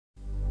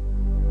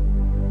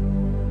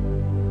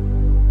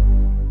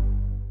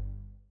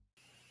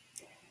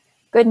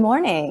Good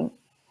morning.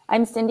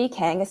 I'm Cindy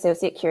Kang,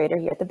 Associate Curator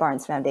here at the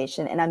Barnes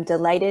Foundation, and I'm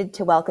delighted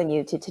to welcome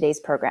you to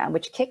today's program,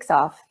 which kicks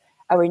off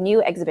our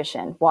new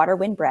exhibition, Water,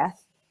 Wind,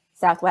 Breath,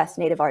 Southwest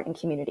Native Art and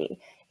Community.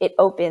 It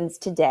opens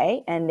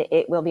today, and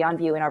it will be on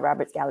view in our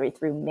Roberts Gallery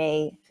through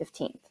May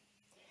 15th.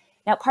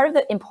 Now, part of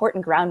the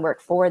important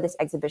groundwork for this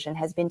exhibition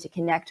has been to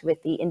connect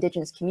with the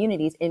Indigenous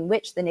communities in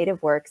which the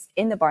Native works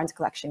in the Barnes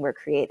collection were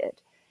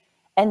created.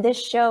 And this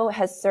show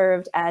has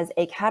served as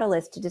a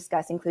catalyst to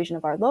discuss inclusion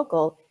of our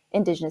local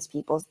Indigenous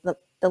peoples, the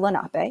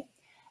Lenape,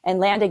 and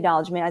land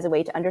acknowledgement as a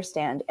way to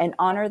understand and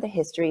honor the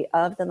history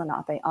of the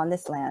Lenape on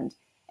this land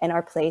and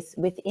our place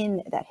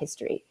within that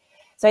history.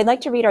 So I'd like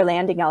to read our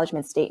land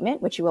acknowledgement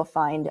statement, which you will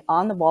find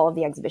on the wall of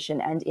the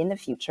exhibition and in the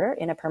future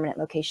in a permanent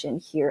location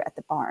here at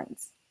the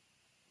Barnes.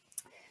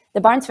 The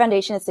Barnes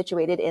Foundation is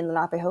situated in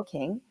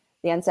Lenapehoking,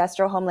 the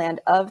ancestral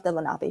homeland of the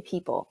Lenape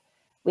people.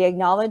 We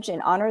acknowledge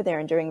and honor their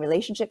enduring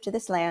relationship to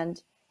this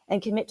land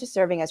and commit to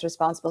serving as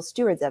responsible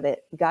stewards of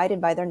it, guided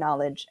by their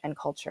knowledge and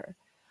culture.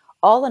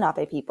 All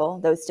Lenape people,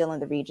 those still in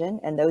the region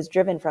and those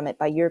driven from it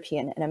by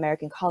European and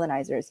American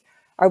colonizers,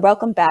 are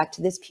welcome back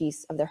to this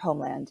piece of their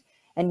homeland,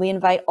 and we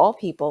invite all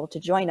people to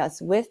join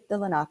us with the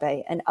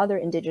Lenape and other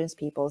Indigenous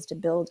peoples to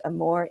build a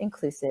more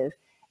inclusive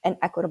and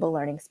equitable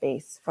learning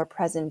space for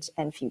present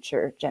and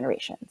future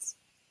generations.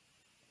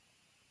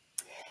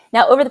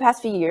 Now, over the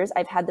past few years,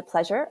 I've had the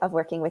pleasure of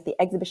working with the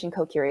exhibition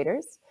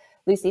co-curators,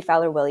 Lucy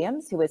Fowler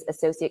Williams, who was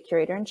Associate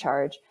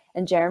Curator-in-Charge,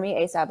 and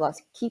Jeremy A. Sabloff,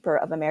 Keeper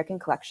of American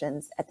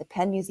Collections at the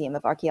Penn Museum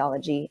of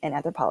Archaeology and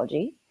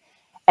Anthropology,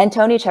 and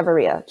Tony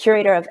Chavarria,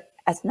 Curator of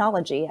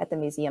Ethnology at the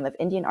Museum of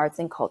Indian Arts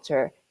and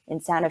Culture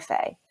in Santa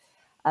Fe.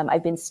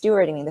 I've been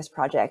stewarding this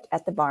project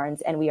at the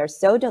Barnes, and we are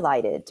so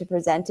delighted to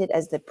present it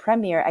as the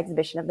premier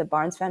exhibition of the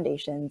Barnes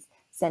Foundation's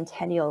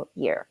centennial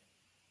year.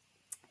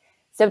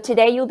 So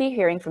today you'll be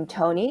hearing from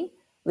Tony,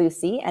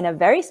 Lucy, and a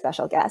very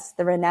special guest,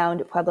 the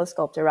renowned Pueblo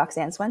sculptor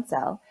Roxanne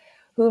Swentzell,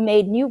 who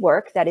made new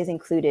work that is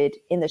included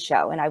in the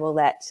show. And I will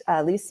let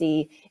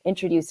Lucy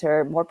introduce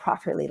her more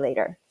properly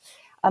later.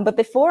 But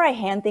before I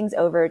hand things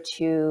over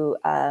to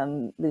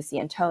Lucy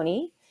and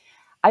Tony,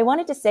 I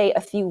wanted to say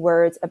a few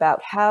words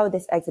about how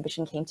this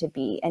exhibition came to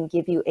be and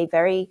give you a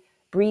very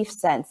brief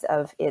sense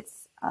of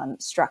its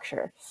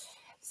structure.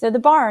 So the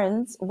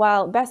Barnes,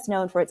 while best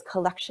known for its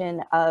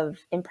collection of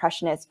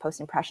Impressionist,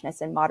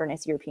 Post-Impressionist, and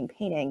Modernist European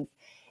paintings,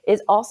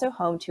 is also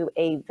home to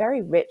a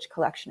very rich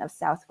collection of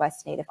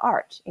Southwest Native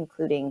art,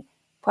 including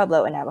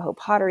Pueblo and Navajo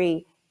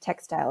pottery,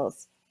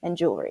 textiles, and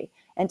jewelry.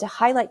 And to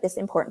highlight this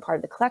important part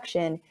of the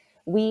collection,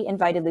 we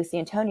invited Lucy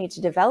and Tony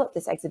to develop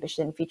this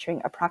exhibition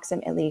featuring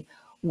approximately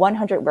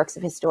 100 works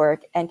of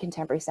historic and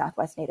contemporary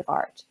Southwest Native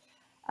art.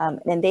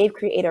 And they've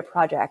created a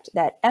project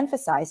that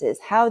emphasizes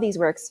how these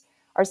works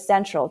are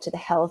central to the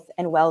health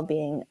and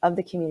well-being of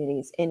the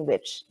communities in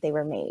which they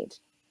were made.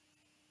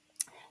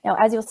 Now,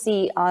 as you'll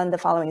see on the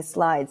following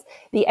slides,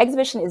 the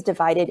exhibition is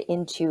divided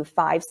into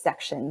 5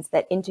 sections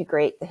that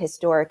integrate the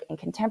historic and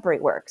contemporary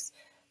works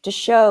to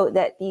show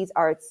that these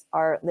arts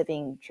are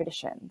living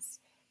traditions.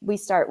 We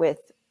start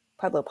with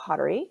Pueblo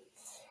pottery,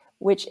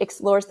 which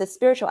explores the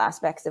spiritual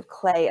aspects of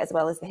clay as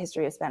well as the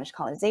history of Spanish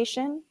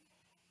colonization,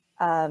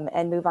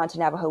 and move on to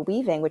Navajo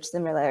weaving, which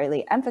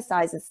similarly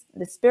emphasizes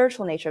the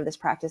spiritual nature of this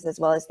practice as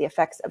well as the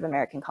effects of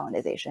American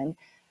colonization.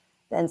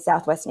 Then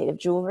Southwest Native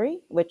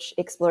jewelry, which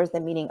explores the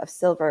meaning of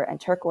silver and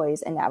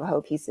turquoise in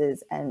Navajo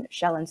pieces and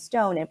shell and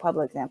stone in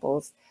Pueblo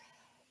examples.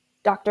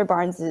 Dr.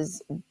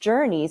 Barnes's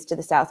journeys to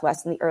the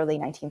Southwest in the early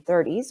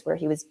 1930s, where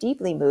he was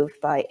deeply moved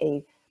by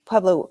a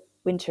Pueblo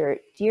winter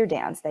deer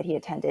dance that he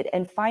attended.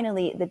 And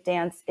finally, the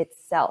dance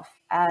itself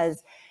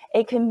as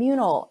a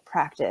communal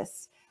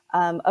practice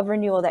of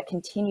renewal that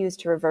continues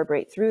to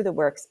reverberate through the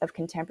works of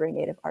contemporary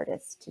Native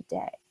artists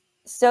today.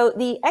 So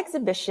the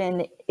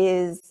exhibition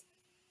is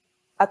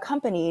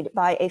accompanied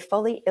by a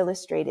fully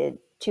illustrated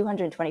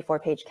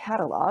 224-page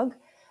catalog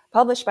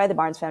published by the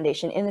Barnes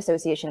Foundation in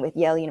association with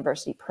Yale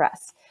University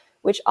Press,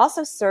 which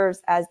also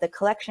serves as the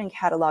collection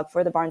catalog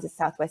for the Barnes'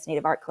 Southwest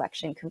Native Art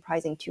Collection,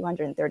 comprising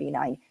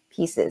 239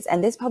 pieces.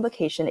 And this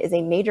publication is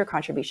a major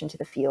contribution to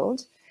the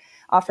field,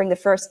 offering the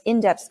first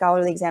in-depth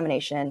scholarly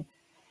examination,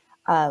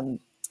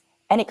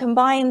 and it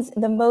combines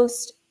the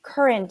most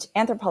current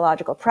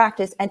anthropological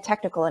practice and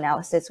technical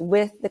analysis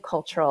with the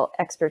cultural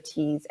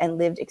expertise and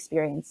lived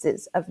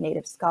experiences of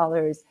Native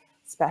scholars,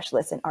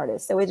 specialists, and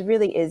artists. So it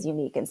really is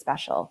unique and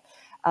special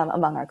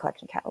among our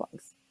collection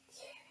catalogs.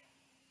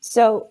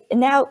 So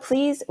now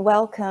please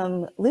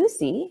welcome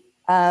Lucy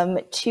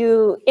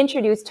to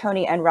introduce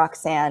Tony and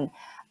Roxanne.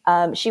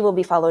 She will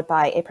be followed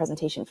by a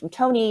presentation from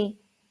Tony,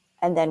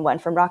 and then one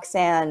from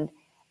Roxanne,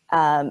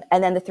 and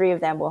then the 3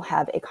 of them will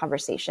have a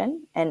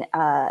conversation. And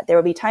there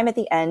will be time at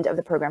the end of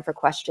the program for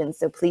questions,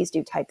 so please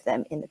do type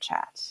them in the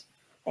chat.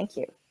 Thank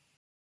you.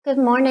 Good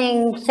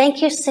morning.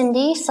 Thank you,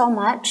 Cindy, so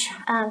much.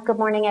 Good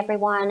morning,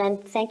 everyone,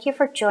 and thank you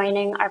for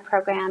joining our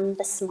program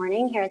this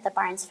morning here at the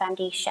Barnes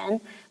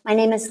Foundation. My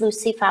name is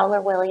Lucy Fowler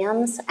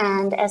Williams,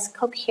 and as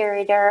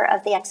co-curator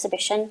of the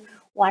exhibition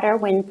Water,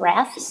 Wind,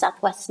 Breath,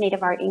 Southwest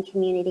Native Art and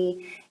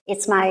Community,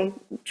 It's my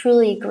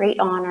truly great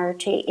honor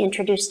to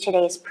introduce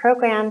today's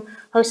program,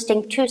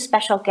 hosting two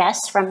special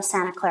guests from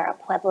Santa Clara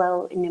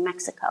Pueblo in New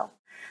Mexico.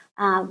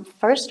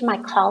 First, my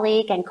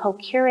colleague and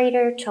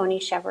co-curator, Tony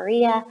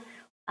Chavarria,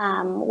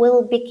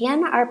 will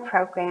begin our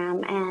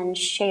program and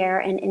share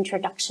an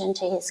introduction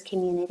to his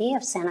community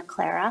of Santa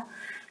Clara.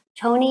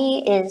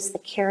 Tony is the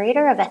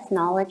curator of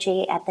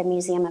ethnology at the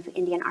Museum of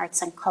Indian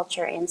Arts and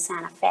Culture in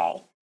Santa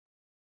Fe.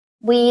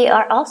 We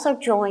are also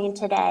joined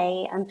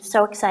today, I'm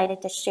so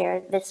excited to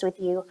share this with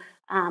you,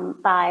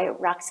 by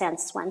Roxanne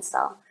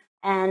Swentzell.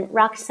 And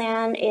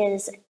Roxanne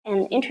is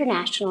an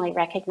internationally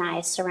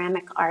recognized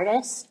ceramic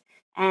artist,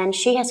 and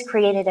she has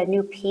created a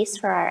new piece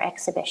for our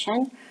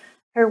exhibition.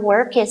 Her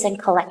work is in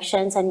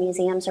collections and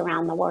museums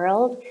around the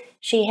world.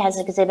 She has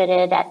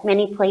exhibited at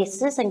many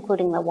places,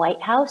 including the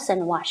White House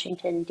in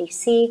Washington,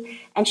 D.C.,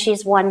 and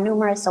she's won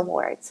numerous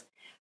awards.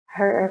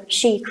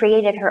 She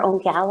created her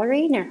own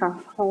gallery near her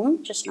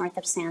home, just north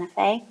of Santa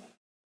Fe,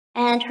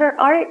 and her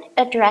art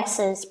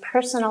addresses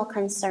personal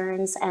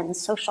concerns and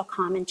social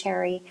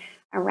commentary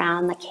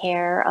around the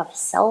care of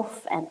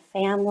self and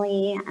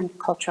family and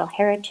cultural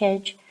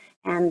heritage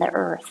and the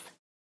earth.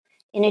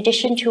 In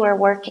addition to her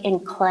work in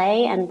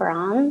clay and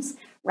bronze,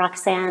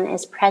 Roxanne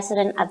is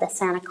president of the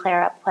Santa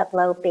Clara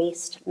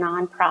Pueblo-based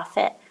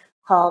nonprofit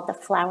called the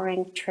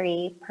Flowering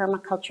Tree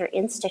Permaculture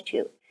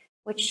Institute,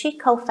 which she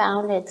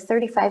co-founded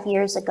 35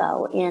 years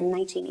ago in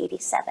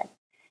 1987.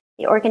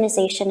 The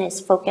organization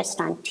is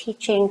focused on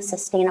teaching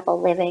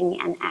sustainable living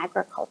and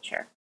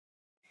agriculture.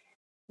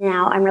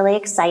 Now, I'm really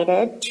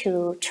excited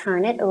to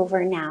turn it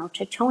over now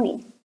to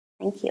Tony.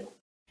 Thank you.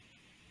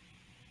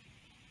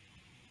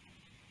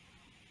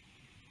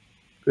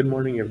 Good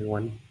morning,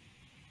 everyone.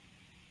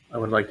 I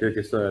would like to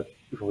just,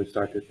 before we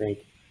start, to thank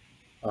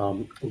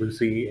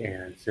Lucy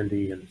and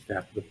Cindy and the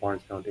staff of the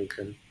Barnes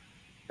Foundation.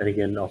 And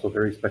again, also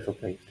very special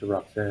thanks to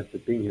Roxanne for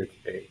being here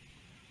today.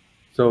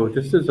 So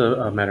just as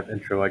a matter of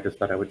intro, I just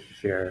thought I would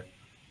share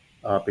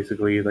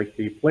basically like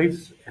the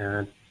place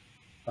and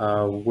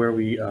where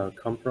we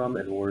come from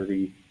and where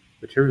the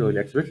material in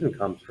the exhibition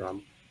comes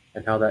from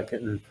and how that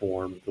can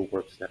inform the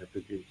works that are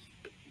produced.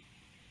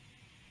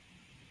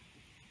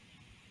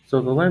 So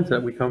the lands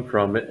that we come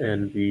from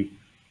in the,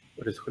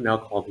 what is now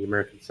called the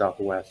American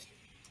Southwest,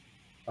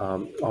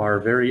 are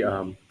very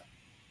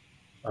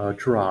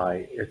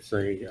dry. It's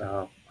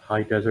a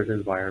high desert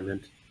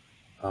environment,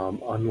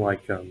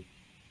 unlike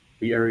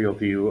the aerial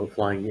view of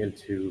flying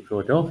into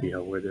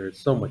Philadelphia, where there's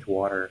so much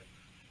water,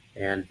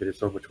 and there's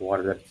so much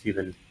water that it's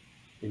even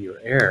in your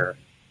air.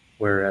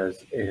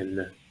 Whereas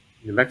in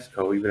New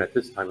Mexico, even at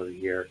this time of the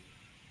year,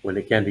 when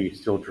it can be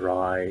still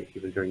dry,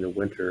 even during the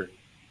winter,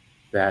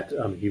 that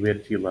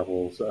humidity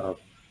levels of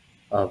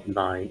 9,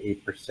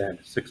 8%,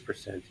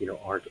 6%,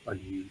 aren't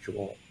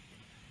unusual.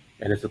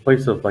 And it's a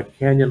place of like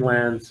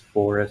canyonlands,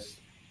 forests,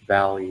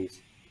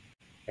 valleys,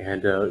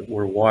 and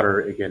where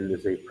water, again,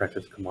 is a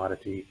precious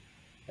commodity,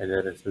 and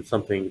that it's been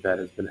something that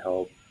has been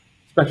held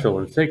special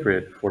and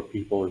sacred for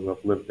people who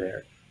have lived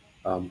there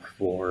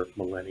for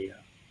millennia.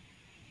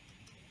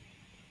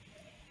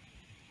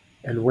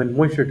 And when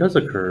moisture does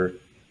occur,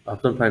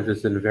 sometimes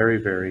it's in very,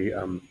 very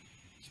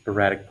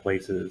sporadic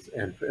places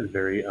and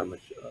very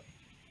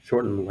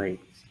shortened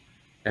lengths,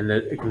 and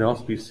that it can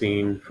also be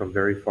seen from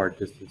very far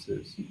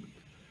distances.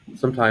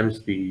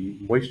 Sometimes the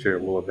moisture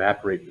will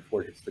evaporate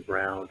before it hits the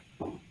ground.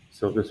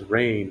 So this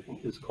rain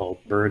is called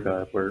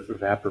virga, where it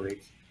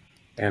evaporates.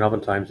 And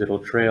oftentimes it'll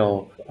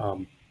trail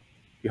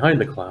behind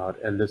the cloud,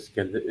 and this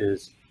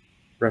is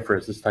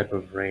reference, this type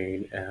of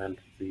rain, and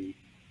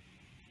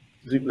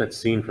that's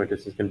seen from a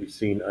distance can be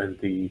seen in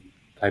the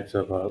types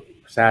of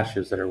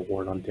sashes that are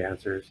worn on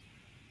dancers.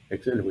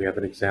 And we have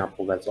an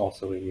example that's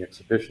also in the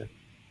exhibition.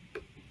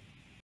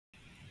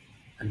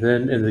 And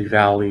then in the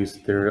valleys,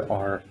 there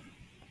are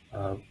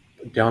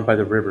down by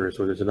the rivers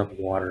where there's enough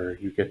water,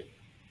 you get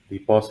the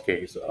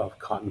bosques of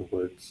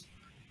cottonwoods,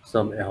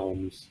 some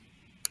elms,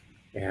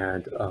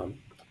 and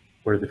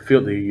where the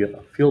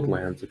field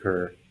lands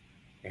occur,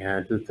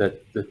 and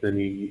that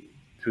then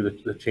through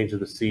the change of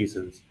the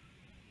seasons,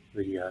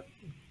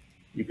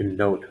 you can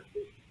note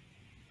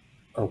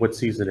what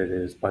season it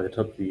is by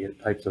the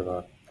types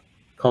of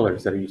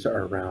colors that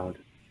are around,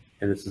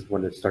 and this is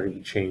when it's starting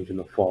to change in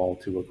the fall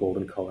to a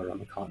golden color on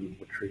the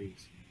cottonwood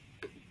trees.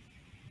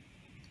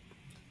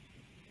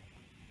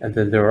 And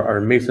then there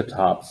are mesa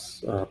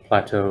tops,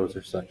 plateaus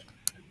or such,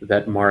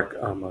 that mark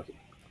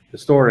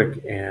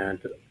historic and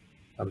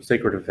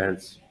sacred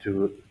events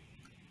to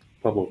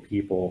Pueblo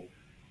people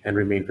and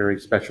remain very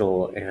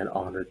special and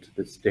honored to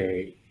this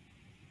day.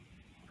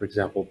 For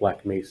example,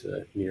 Black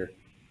Mesa near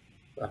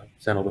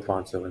San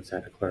Ildefonso and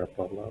Santa Clara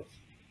Pueblos.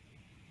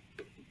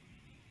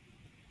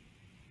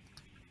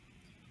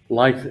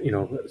 Life,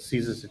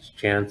 seizes its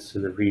chance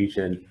in the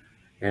region,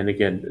 and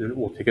again, it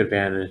will take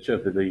advantage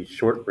of the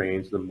short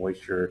rains, the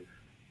moisture,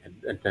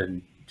 and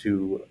then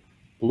to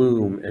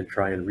bloom and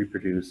try and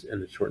reproduce in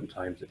the shortened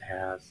times it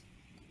has.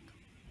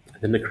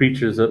 And then the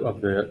creatures of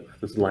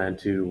this land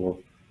too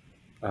will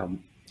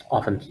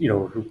often,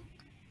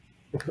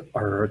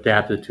 are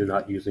adapted to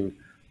not using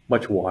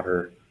much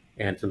water,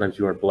 and sometimes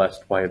you are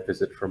blessed by a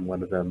visit from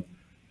one of them,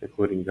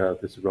 including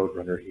this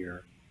roadrunner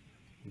here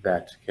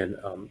that can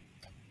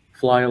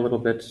fly a little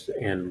bit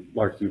and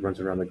largely runs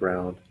around the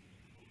ground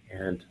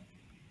and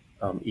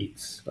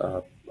eats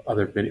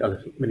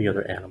many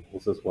other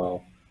animals as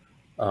well.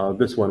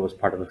 This one was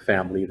part of a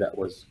family that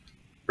was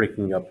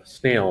breaking up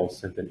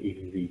snails and then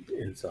eating the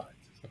insides.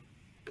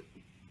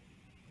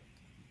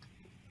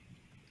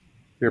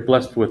 We are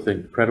blessed with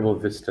incredible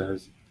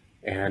vistas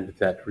and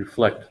that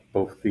reflect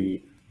both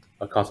the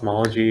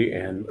cosmology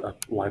and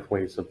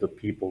lifeways of the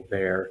people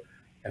there,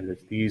 and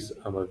that these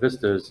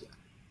vistas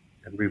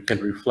can be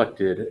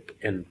reflected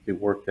in the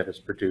work that is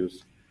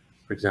produced.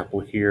 For example,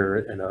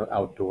 here in an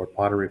outdoor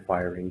pottery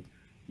firing,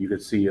 you can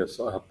see a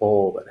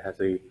bowl that has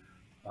a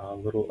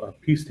little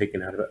piece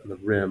taken out of it on the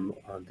rim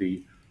on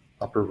the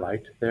upper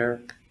right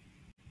there.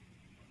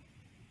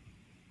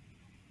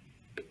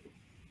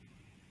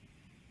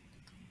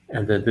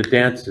 And then the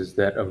dances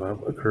that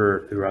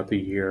occur throughout the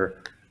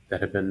year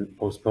that have been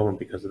postponed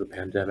because of the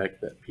pandemic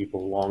that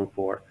people long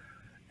for.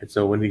 And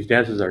so when these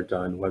dances are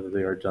done, whether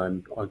they are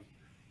done on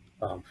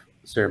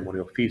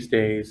ceremonial feast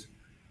days,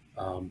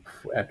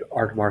 at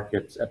art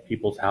markets, at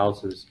people's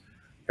houses,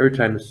 every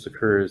time this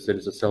occurs, it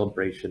is a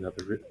celebration of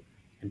the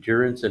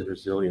endurance and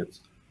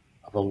resilience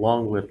of a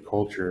long-lived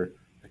culture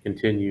that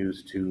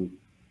continues to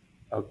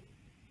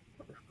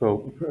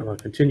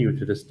continue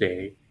to this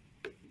day,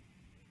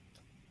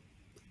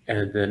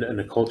 and then in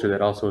a culture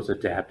that also is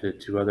adapted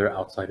to other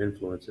outside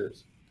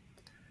influences.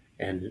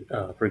 And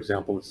for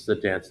example, this is a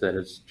dance that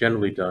is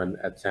generally done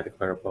at Santa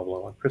Clara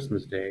Pueblo on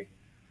Christmas Day.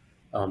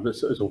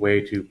 This is a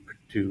way to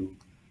in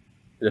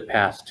the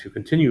past to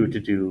continue to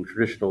do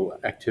traditional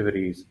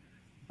activities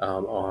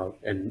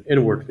and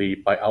inwardly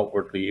by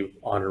outwardly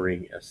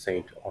honoring a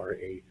saint or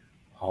a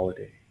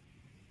holiday.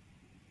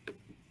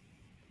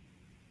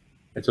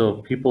 And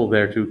so people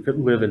there to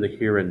live in the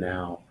here and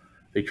now,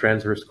 they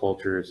transverse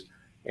cultures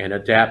and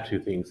adapt to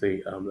things.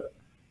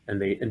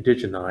 And they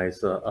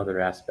indigenize other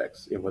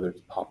aspects, whether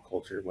it's pop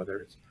culture, whether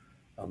it's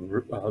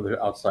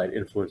other outside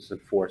influences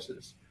and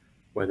forces,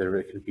 whether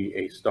it can be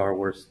a Star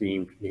Wars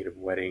themed native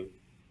wedding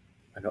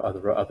and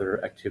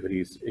other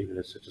activities,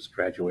 even such as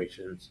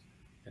graduations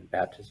and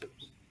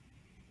baptisms.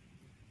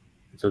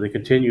 And so they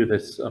continue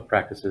this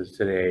practices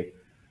today,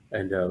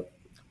 and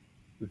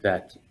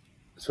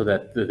so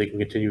that they can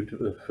continue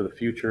for the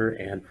future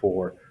and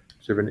for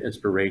serve an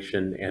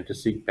inspiration and to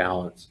seek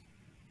balance.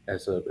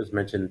 As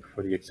mentioned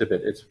for the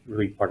exhibit, it's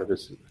really part of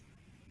this,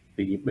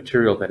 the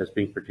material that is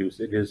being produced.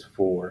 It is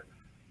for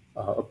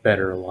a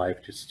better life,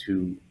 just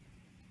to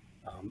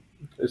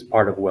as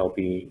part of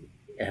well-being.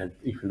 And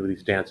even with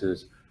these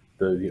dances,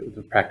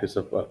 the practice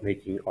of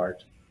making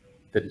art,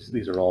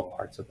 these are all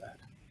parts of that.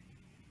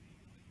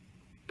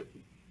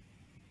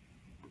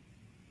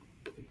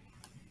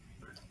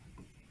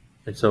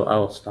 And so I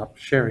will stop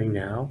sharing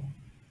now,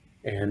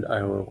 and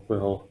I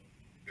will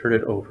turn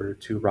it over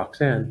to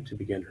Roxanne to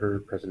begin her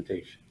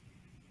presentation.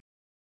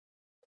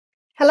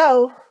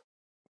 Hello.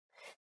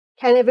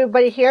 Can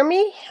everybody hear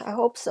me? I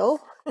hope so.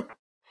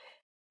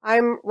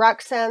 I'm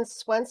Roxanne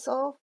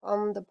Swentzell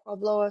from the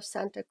Pueblo of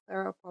Santa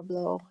Clara,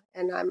 Pueblo,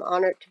 and I'm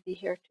honored to be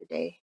here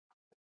today.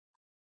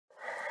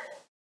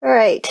 All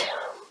right.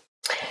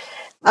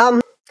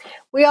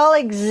 We all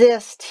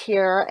exist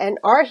here and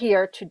are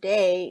here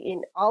today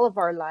in all of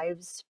our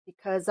lives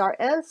because our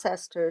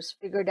ancestors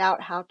figured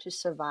out how to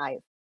survive.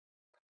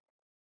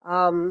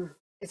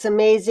 It's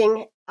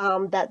amazing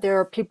that there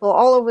are people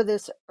all over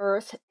this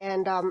earth,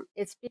 and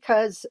it's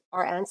because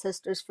our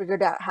ancestors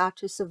figured out how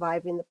to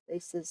survive in the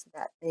places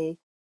that they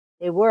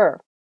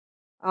were.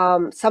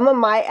 Some of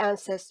my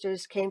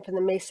ancestors came from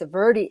the Mesa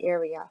Verde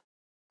area.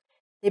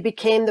 They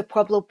became the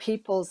Pueblo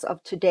peoples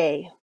of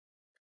today.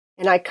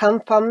 And I come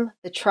from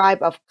the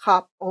tribe of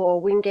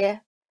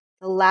Pojoaque,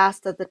 the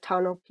last of the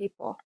Tano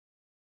people.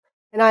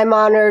 And I'm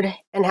honored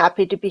and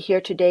happy to be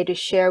here today to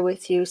share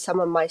with you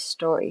some of my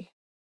story.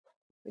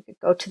 We could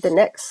go to the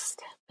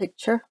next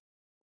picture.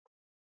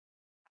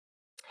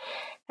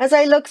 As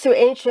I look through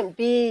ancient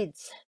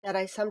beads that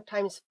I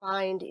sometimes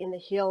find in the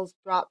hills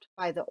dropped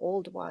by the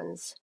old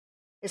ones,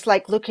 it's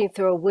like looking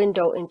through a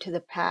window into the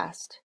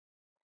past.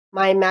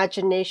 My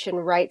imagination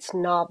writes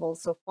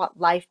novels of what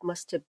life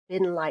must have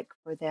been like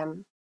for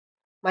them.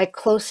 My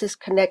closest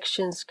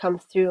connections come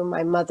through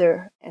my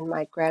mother and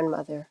my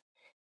grandmother.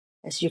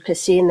 As you can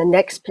see in the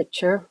next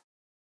picture,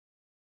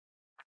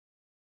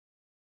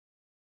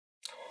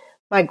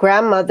 my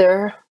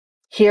grandmother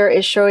here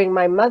is showing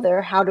my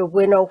mother how to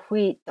winnow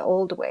wheat the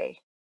old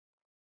way.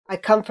 I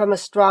come from a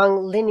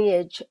strong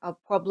lineage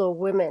of Pueblo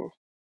women.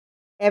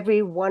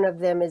 Every one of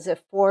them is a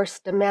force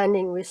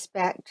demanding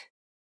respect.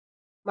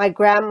 My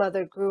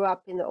grandmother grew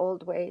up in the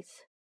old ways.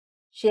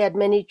 She had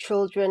many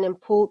children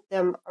and pulled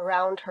them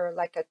around her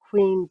like a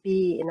queen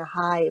bee in a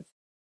hive.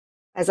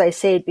 As I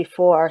said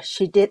before,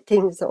 she did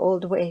things the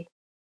old way.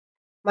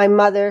 My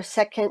mother,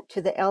 second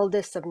to the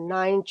eldest of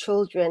 9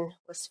 children,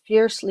 was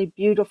fiercely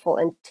beautiful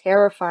and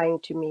terrifying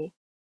to me.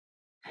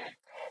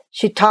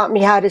 She taught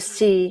me how to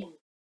see.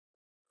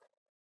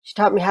 She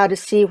taught me how to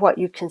see what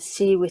you can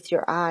see with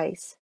your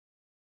eyes.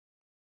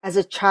 As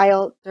a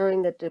child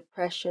during the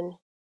Depression,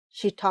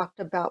 she talked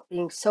about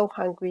being so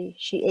hungry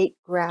she ate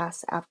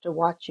grass after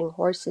watching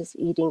horses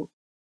eating.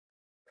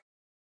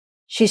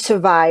 She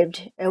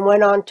survived and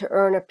went on to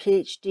earn a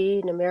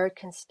PhD in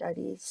American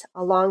Studies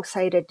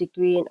alongside a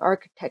degree in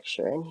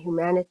Architecture and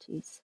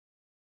Humanities.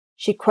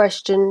 She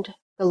questioned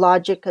the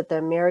logic of the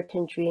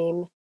American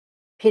dream,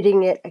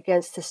 pitting it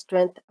against the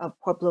strength of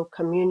Pueblo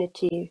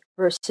community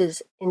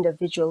versus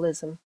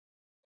individualism.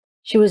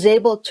 She was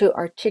able to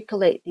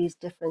articulate these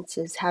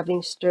differences,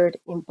 having stirred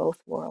in both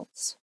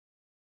worlds.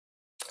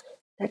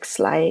 Next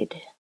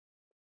slide.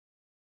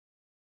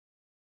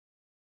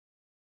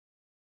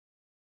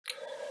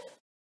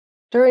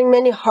 During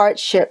many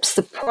hardships,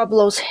 the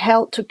Pueblos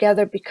held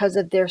together because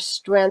of their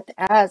strength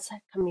as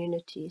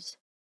communities.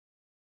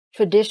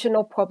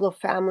 Traditional Pueblo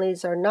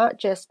families are not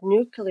just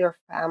nuclear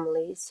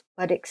families,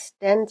 but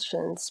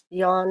extends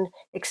beyond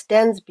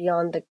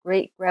the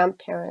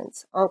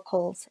great-grandparents,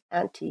 uncles,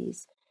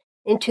 aunties,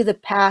 into the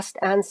past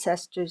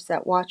ancestors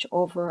that watch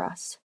over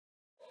us.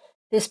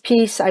 This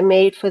piece I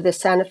made for the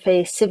Santa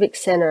Fe Civic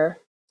Center,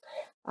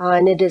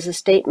 and it is a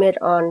statement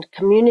on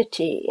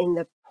community in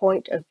the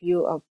point of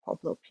view of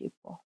Pueblo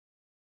people.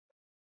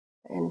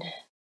 And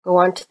go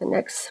on to the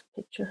next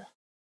picture.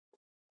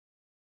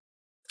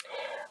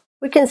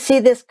 We can see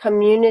this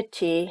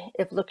community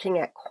if looking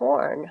at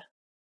corn.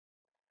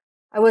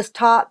 I was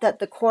taught that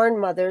the corn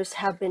mothers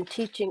have been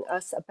teaching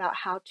us about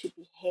how to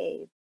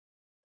behave.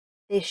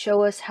 They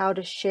show us how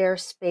to share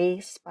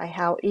space by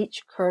how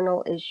each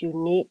kernel is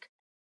unique,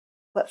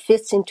 but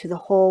fits into the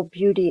whole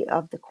beauty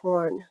of the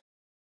corn.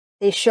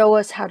 They show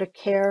us how to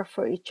care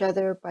for each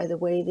other by the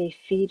way they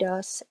feed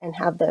us and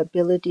have the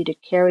ability to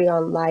carry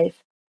on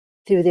life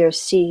through their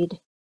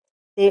seed.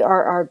 They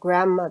are our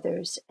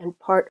grandmothers and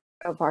part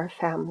of our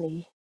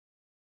family.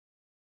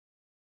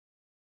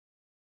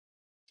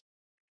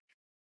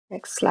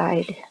 Next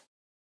slide.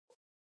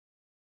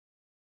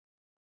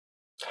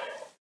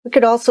 We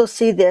could also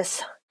see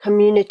this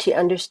community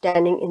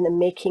understanding in the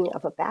making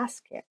of a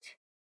basket.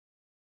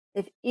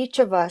 If each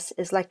of us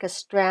is like a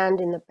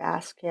strand in the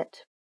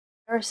basket,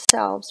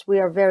 ourselves we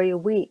are very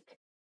weak,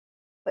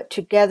 but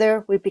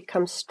together we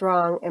become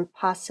strong and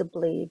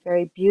possibly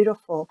very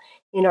beautiful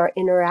in our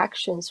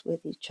interactions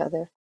with each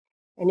other.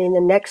 And in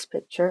the next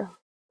picture,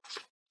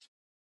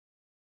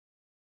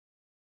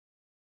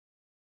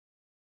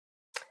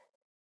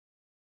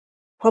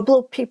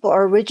 Pueblo people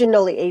are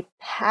originally a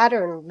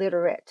pattern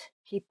literate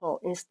people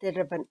instead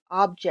of an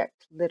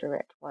object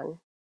literate one.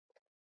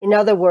 In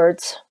other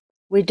words,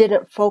 we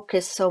didn't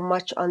focus so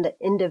much on the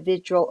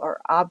individual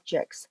or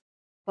objects,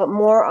 but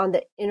more on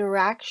the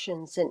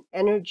interactions and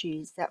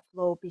energies that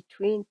flow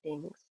between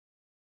things.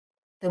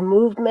 The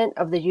movement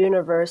of the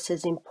universe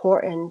is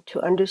important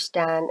to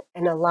understand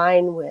and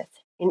align with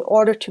in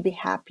order to be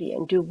happy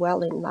and do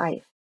well in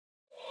life.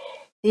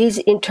 These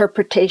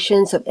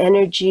interpretations of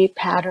energy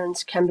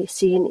patterns can be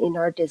seen in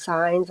our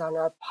designs on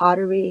our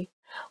pottery,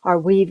 our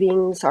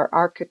weavings, our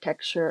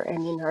architecture,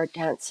 and in our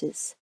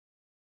dances.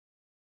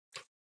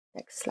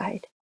 Next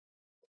slide.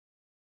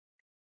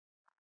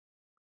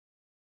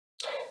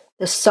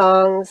 The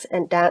songs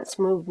and dance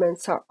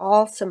movements are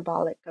all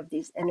symbolic of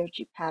these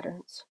energy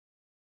patterns.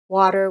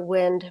 Water,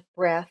 wind,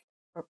 breath,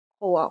 or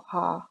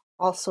Pojoaque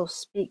also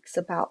speaks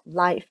about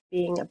life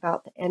being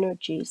about the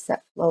energies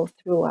that flow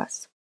through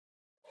us.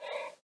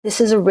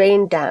 This is a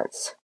rain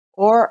dance,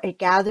 or a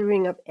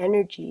gathering of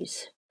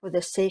energies for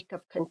the sake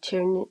of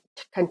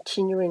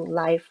continuing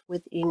life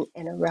within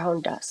and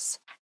around us.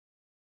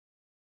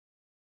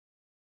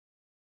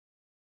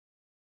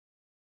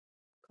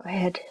 Go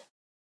ahead.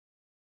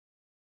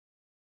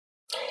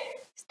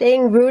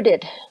 Staying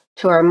rooted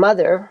to our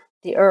mother,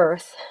 the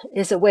earth,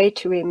 is a way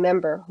to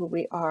remember who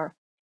we are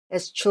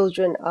as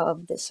children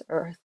of this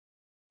earth.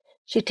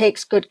 She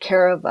takes good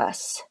care of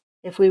us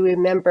if we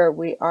remember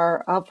we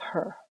are of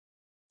her.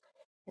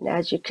 And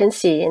as you can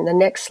see in the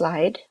next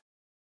slide,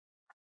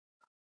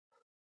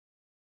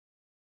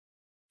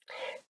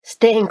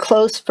 staying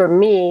close for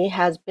me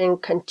has been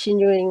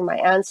continuing my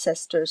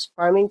ancestors'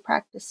 farming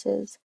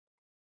practices,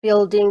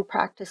 building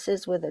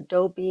practices with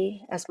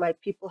adobe, as my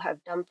people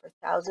have done for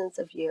thousands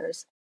of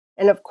years,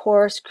 and of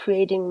course,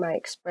 creating my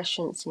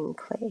expressions in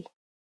clay.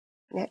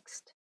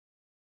 Next.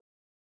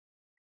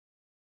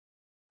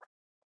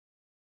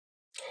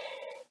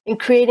 In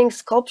creating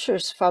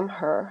sculptures from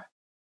her,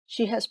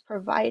 she has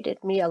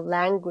provided me a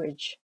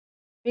language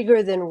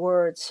bigger than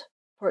words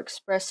for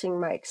expressing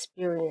my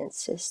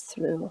experiences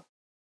through.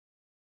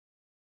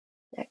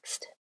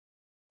 Next.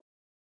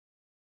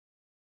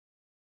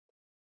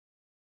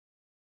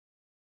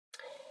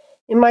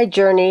 In my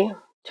journey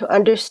to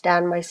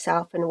understand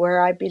myself and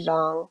where I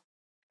belong,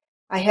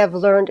 I have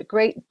learned a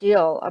great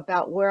deal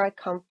about where I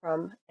come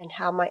from and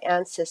how my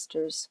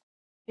ancestors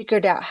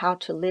figured out how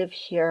to live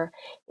here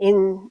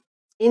in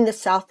the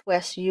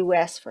Southwest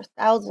US for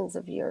thousands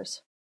of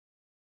years.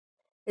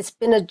 It's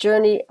been a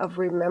journey of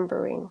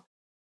remembering.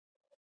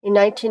 In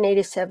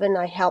 1987,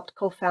 I helped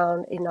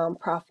co-found a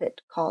nonprofit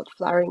called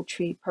Flowering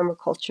Tree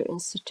Permaculture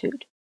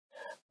Institute.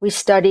 We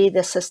study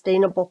the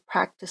sustainable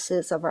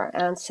practices of our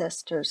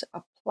ancestors,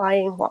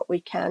 applying what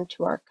we can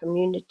to our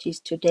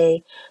communities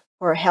today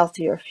for a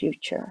healthier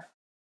future.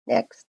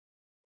 Next.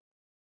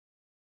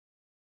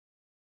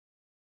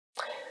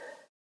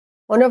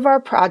 One of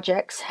our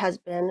projects has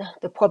been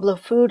the Pueblo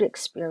food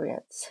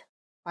experience.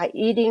 By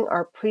eating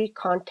our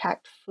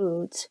pre-contact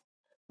foods,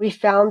 we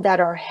found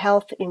that our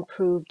health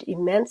improved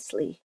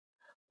immensely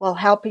while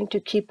helping to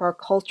keep our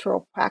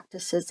cultural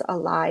practices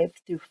alive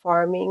through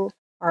farming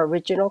our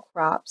original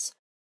crops,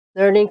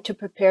 learning to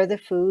prepare the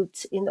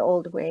foods in the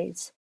old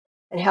ways,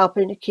 and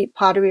helping to keep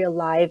pottery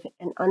alive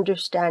and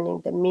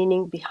understanding the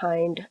meaning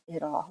behind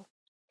it all.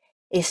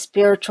 A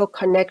spiritual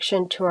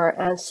connection to our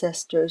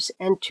ancestors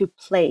and to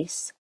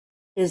place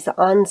is the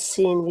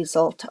unseen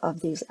result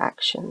of these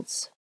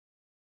actions.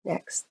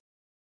 Next.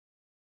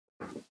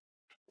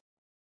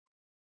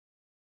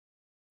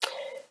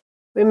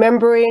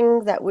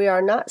 Remembering that we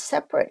are not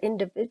separate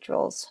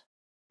individuals,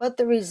 but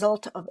the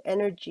result of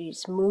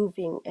energies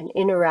moving and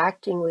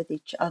interacting with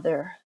each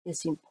other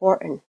is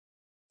important.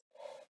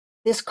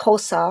 This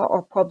Kosa,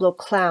 or Pueblo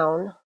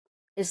clown,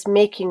 is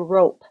making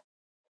rope.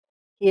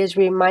 He is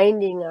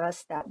reminding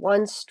us that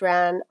one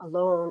strand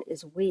alone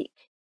is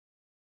weak,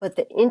 but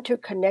the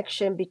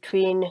interconnection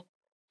between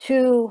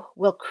two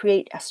will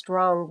create a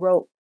strong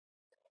rope.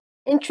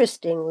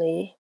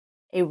 Interestingly,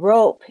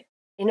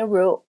 in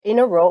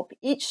a rope,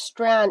 each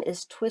strand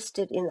is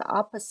twisted in the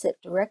opposite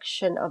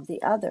direction of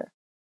the other.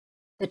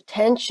 The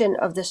tension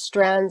of the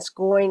strands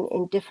going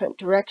in different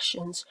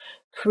directions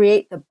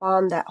create the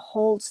bond that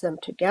holds them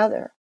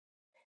together.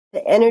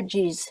 The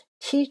energies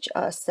teach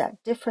us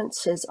that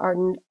differences are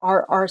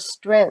our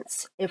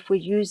strengths if we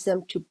use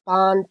them to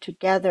bond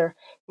together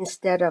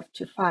instead of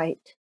to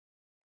fight,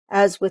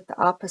 as with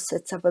the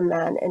opposites of a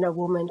man and a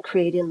woman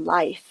creating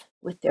life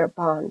with their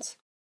bonds.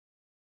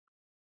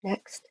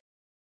 Next.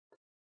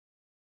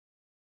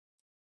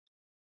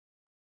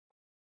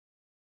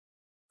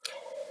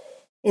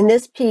 In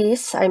this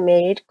piece I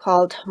made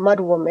called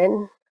Mud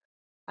Woman,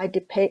 I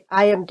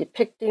am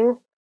depicting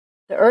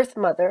the Earth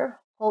Mother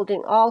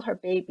holding all her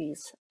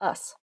babies,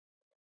 us,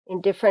 in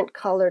different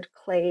colored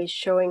clays,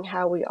 showing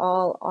how we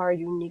all are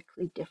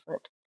uniquely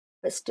different,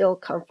 but still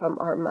come from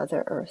our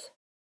Mother Earth.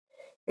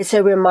 It's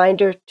a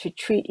reminder to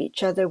treat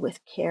each other with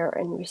care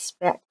and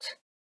respect.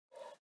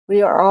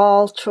 We are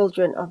all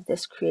children of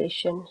this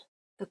creation.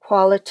 The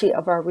quality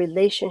of our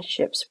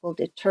relationships will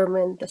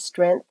determine the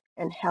strength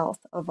and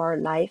health of our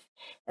life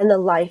and the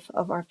life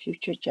of our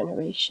future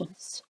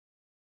generations.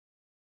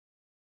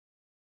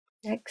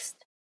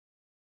 Next.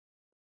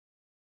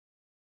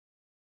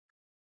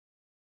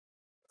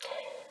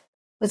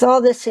 With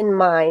all this in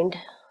mind,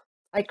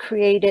 I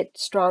created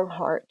Strong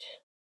Heart,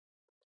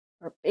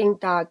 or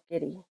Bingda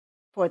Giri,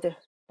 for the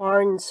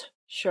Barnes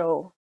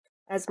show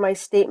as my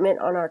statement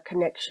on our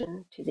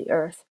connection to the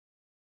earth.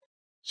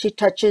 She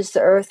touches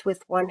the earth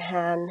with one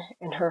hand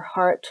and her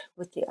heart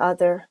with the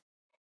other,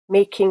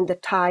 making the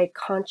tie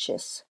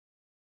conscious.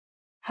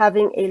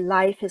 Having a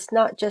life is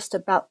not just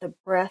about the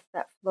breath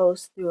that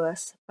flows through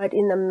us, but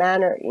in the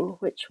manner in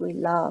which we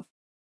love.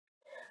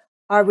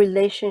 Our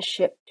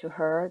relationship to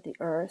her, the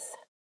earth,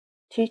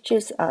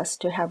 teaches us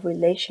to have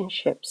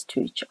relationships to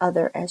each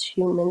other as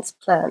humans,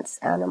 plants,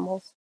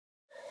 animals.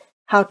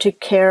 How to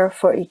care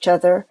for each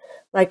other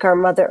like our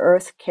Mother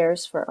Earth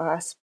cares for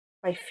us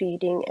by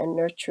feeding and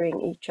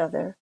nurturing each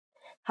other.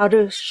 How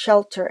to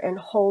shelter and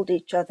hold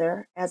each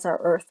other as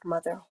our Earth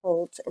Mother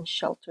holds and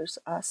shelters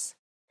us.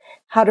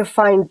 How to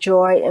find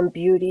joy and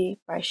beauty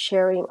by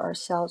sharing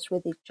ourselves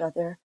with each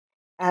other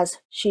as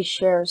she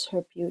shares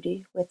her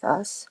beauty with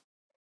us.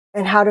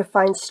 And how to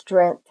find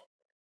strength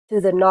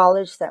through the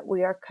knowledge that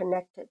we are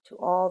connected to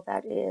all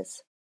that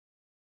is.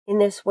 In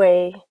this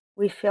way,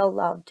 we feel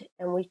loved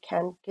and we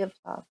can give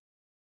love.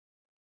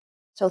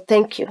 So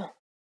thank you.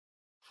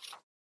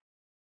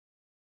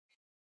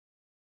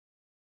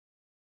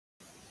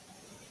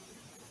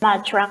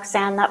 Much,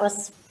 Roxanne. That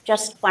was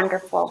just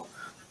wonderful.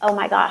 Oh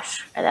my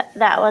gosh,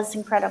 that was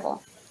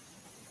incredible.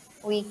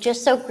 We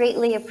just so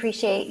greatly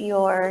appreciate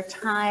your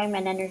time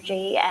and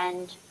energy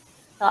and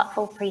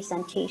thoughtful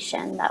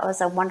presentation. That was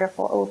a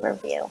wonderful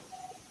overview.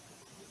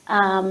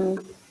 I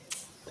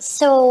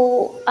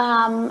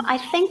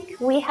think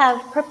we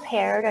have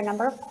prepared a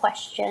number of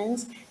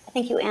questions. I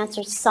think you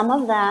answered some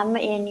of them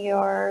in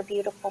your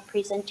beautiful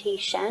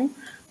presentation.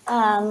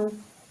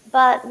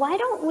 But why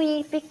don't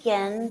we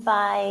begin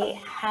by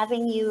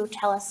having you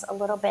tell us a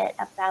little bit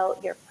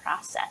about your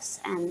process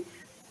and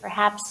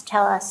perhaps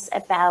tell us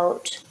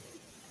about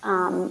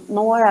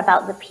more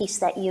about the piece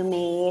that you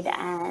made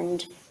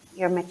and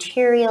your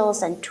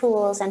materials and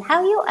tools and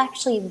how you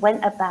actually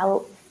went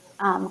about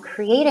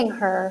creating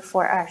her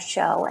for our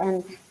show.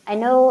 And I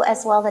know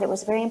as well that it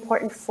was very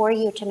important for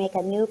you to make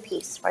a new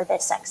piece for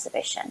this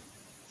exhibition.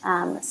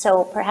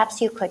 So perhaps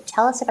you could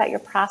tell us about your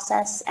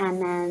process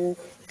and then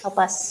help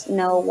us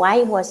know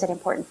why was it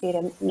important for you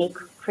to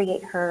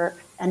create her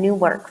a new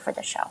work for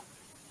the show.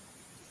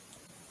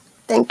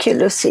 Thank you,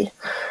 Lucy.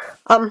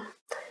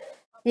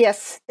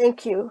 Yes,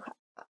 thank you.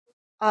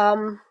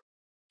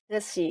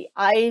 Let's see.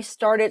 I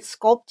started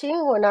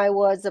sculpting when I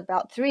was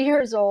about 3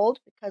 years old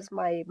because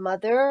my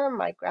mother,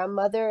 my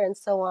grandmother, and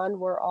so on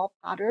were all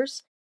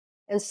potters.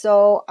 And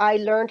so I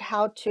learned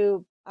how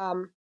to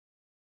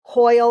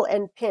coil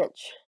and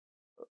pinch,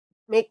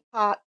 make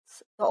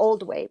pots the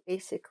old way,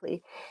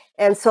 basically.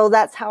 And so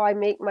that's how I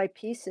make my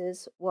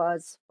pieces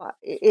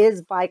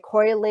is by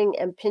coiling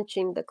and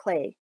pinching the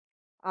clay.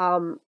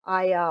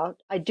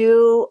 I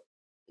do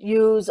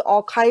use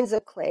all kinds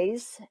of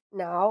clays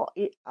now.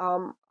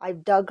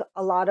 I've dug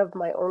a lot of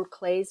my own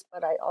clays,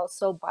 but I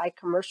also buy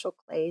commercial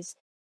clays.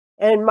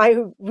 And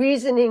my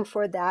reasoning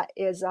for that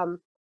is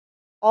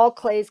all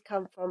clays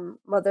come from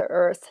Mother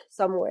Earth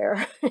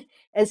somewhere.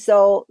 And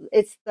so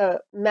it's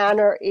the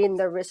manner in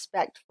the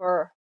respect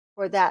for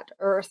that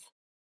earth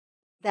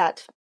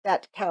that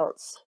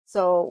counts.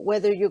 So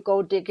whether you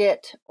go dig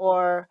it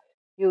or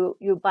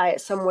you buy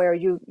it somewhere,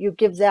 you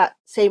give that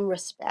same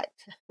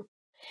respect.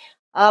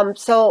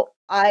 So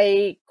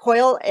I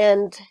coil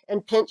and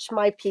pinch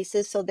my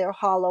pieces so they're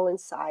hollow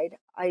inside.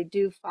 I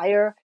do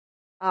fire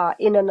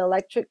in an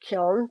electric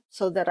kiln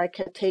so that I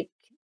can take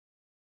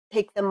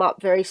them up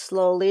very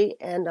slowly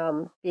and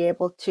be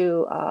able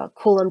to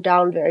cool them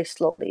down very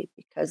slowly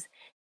because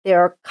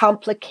they're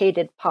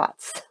complicated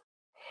pots.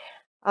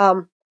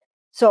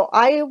 So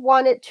I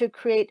wanted to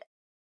create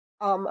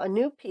a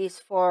new piece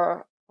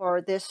for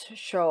this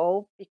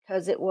show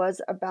because it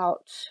was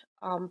about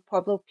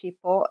Pueblo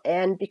people,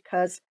 and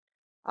because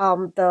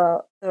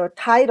the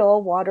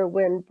title "Water,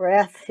 Wind,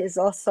 Breath" is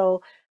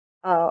also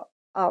uh,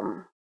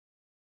 um,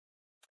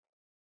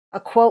 a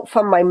quote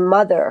from my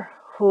mother,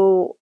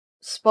 who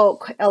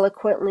spoke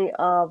eloquently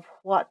of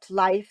what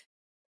life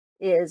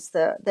is,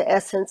 the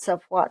essence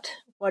of what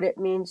it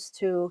means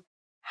to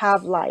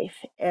have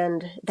life,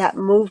 and that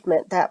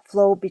movement, that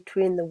flow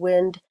between the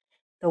wind,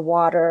 the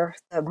water,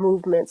 the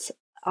movements,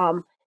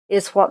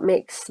 is what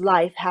makes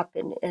life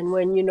happen. And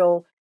when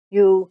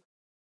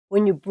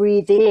when you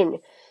breathe in,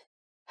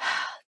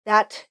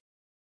 that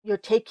you're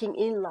taking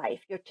in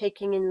life. You're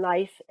taking in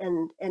life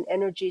and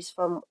energies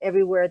from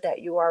everywhere that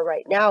you are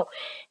right now.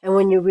 And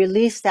when you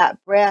release that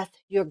breath,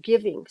 you're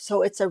giving.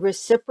 So it's a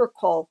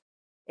reciprocal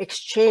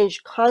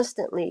exchange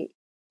constantly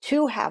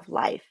to have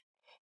life.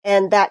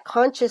 And that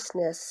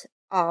consciousness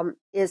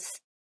is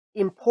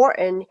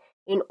important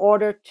in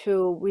order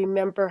to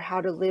remember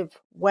how to live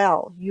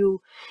well.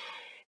 You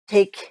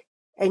take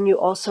and you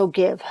also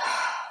give.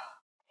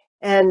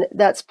 And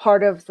that's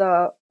part of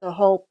the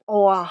whole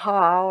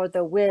Oaha, or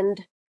the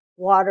wind,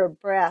 water,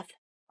 breath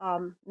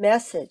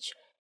message.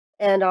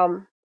 And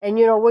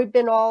we've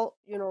been all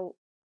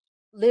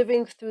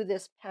living through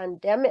this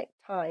pandemic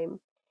time.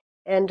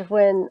 And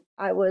when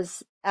I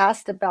was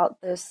asked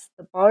about the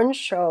Barnes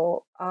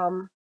show,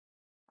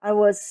 I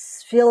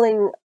was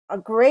feeling a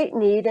great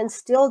need, and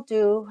still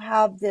do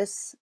have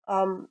this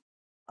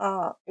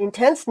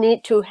intense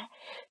need to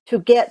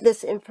get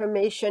this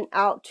information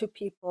out to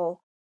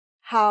people,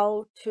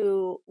 how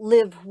to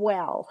live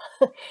well.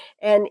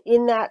 And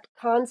in that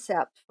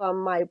concept, from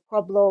my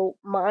Pueblo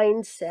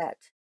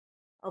mindset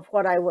of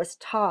what I was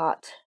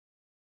taught,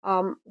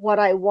 what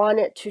I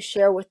wanted to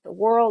share with the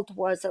world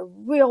was a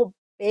real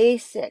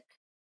basic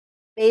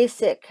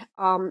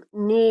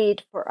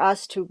need for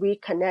us to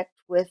reconnect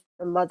with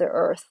the Mother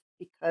Earth,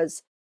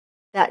 because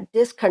that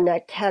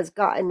disconnect has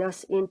gotten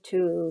us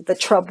into the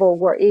trouble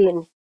we're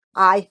in,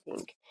 I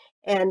think.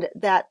 And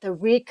that the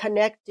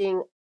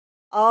reconnecting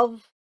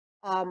of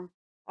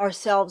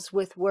ourselves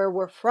with where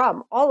we're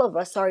from, all of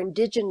us are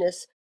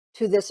indigenous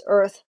to this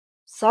earth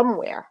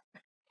somewhere.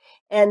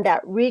 And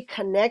that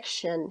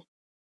reconnection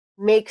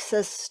makes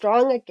us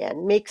strong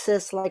again, makes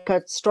us like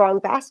a strong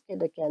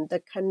basket again.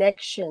 The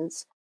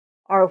connections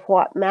are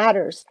what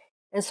matters.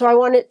 And so I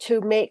wanted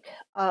to make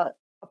a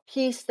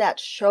piece that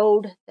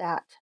showed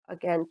that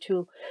again,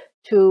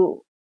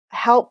 to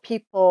help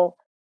people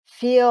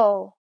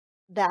feel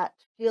that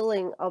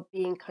feeling of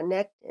being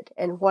connected,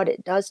 and what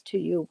it does to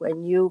you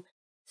when you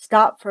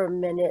stop for a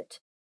minute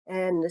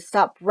and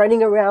stop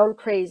running around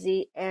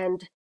crazy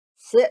and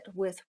sit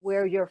with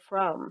where you're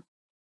from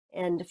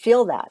and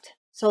feel that.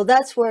 So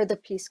that's where the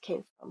piece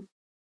came from.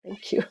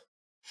 Thank you.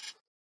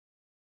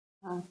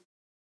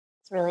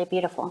 It's really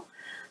beautiful.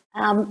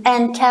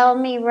 And tell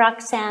me,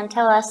 Roxanne,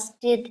 tell us,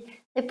 did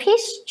the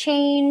piece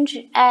change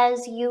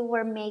as you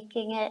were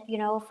making it,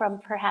 from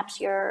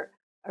perhaps your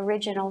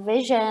original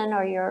vision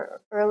or your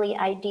early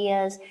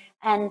ideas?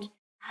 And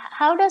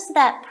how does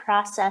that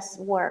process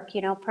work?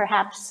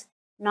 Perhaps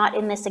not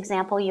in this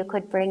example, you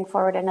could bring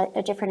forward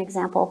a different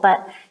example,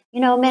 but,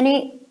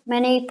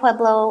 many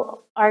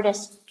Pueblo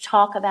artists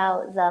talk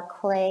about the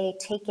clay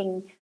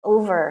taking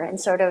over and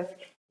sort of,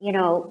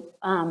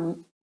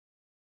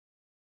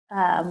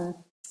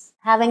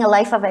 having a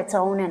life of its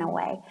own in a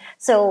way.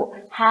 So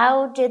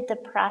how did the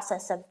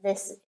process of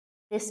this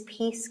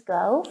piece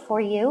go for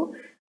you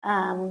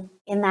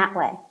in that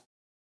way?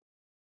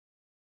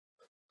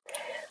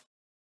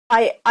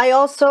 I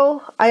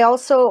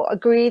also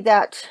agree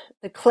that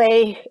the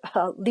clay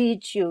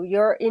leads you.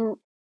 You're in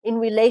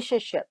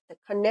relationship. The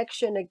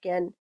connection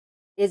again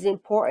is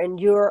important.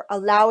 You're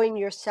allowing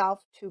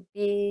yourself to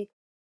be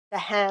the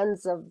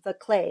hands of the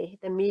clay,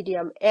 the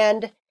medium,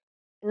 and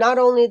not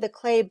only the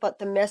clay, but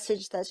the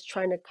message that's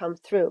trying to come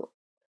through.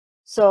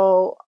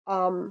 So,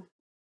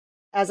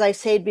 as I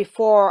said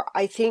before,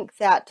 I think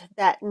that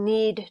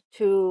need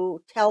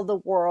to tell the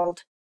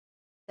world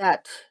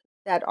that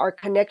our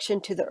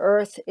connection to the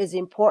earth is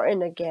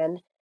important again,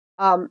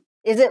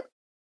 isn't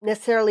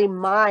necessarily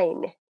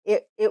mine.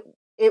 It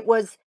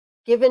was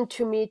given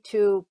to me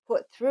to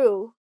put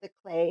through the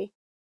clay,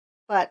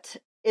 but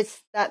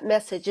it's that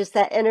message, it's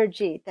that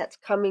energy that's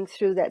coming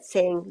through that's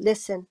saying,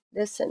 listen,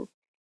 listen.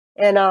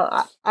 And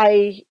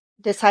I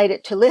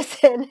decided to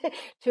listen,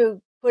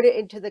 to put it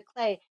into the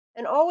clay.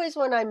 And always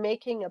when I'm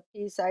making a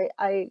piece,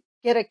 I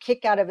get a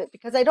kick out of it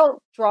because I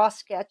don't draw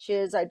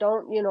sketches. I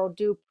don't,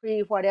 do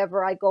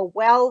whatever. I go,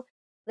 well,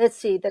 let's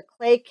see, the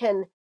clay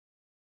can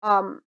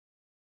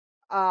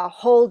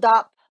hold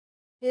up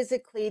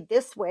physically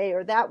this way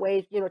or that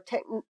way.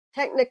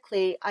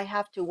 Technically, I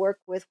have to work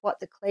with what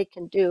the clay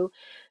can do.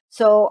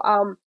 So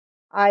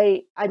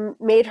I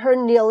made her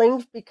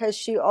kneeling because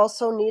she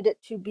also needed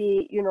to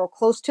be,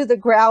 close to the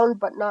ground,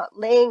 but not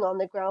laying on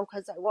the ground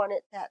because I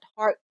wanted that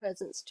heart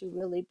presence to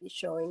really be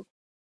showing.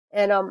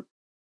 And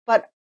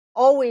but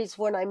always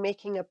when I'm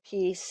making a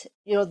piece,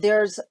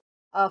 there's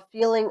a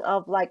feeling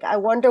of like, I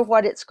wonder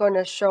what it's going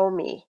to show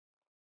me.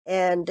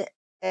 And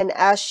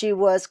as she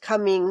was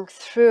coming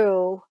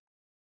through,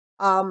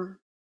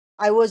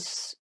 I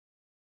was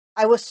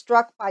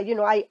struck by,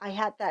 I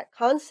had that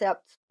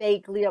concept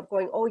vaguely of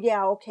going, oh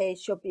yeah, okay,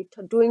 she'll be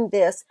doing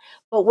this.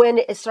 But when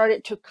it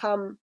started to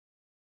come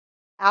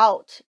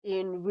out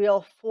in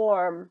real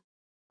form,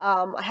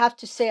 I have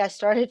to say I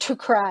started to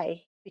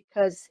cry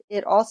because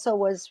it also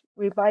was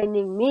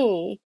reminding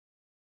me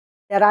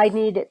that I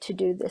needed to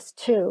do this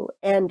too.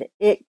 And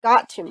it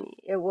got to me.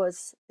 It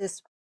was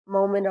this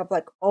moment of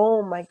like,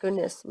 oh my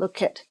goodness,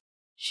 look at,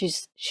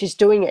 she's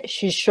doing it.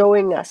 She's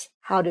showing us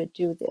how to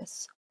do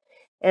this.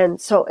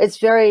 And so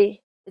it's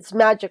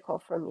magical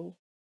for me.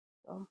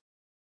 So,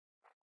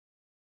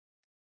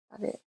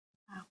 that's it.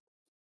 Wow,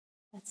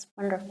 that's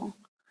wonderful.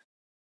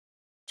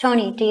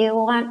 Tony, do you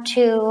want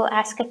to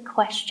ask a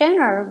question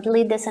or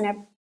lead this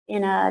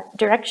in a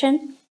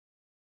direction?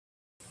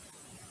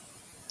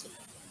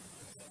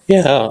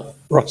 Yeah,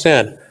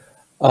 Roxanne,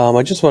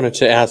 I just wanted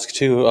to ask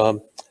too,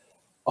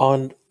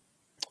 on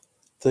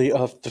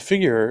the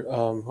figure,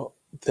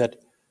 that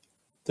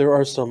there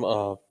are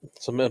some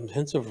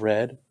hints of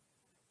red,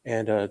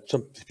 and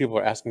some people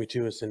are asking me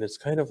too, and it's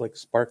kind of like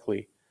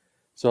sparkly.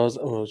 So I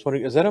was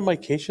wondering, is that a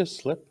micaceous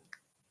slip?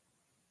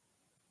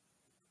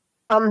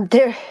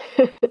 There,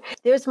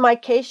 there's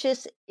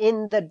micaceous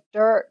in the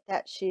dirt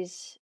that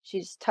she's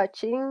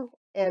touching,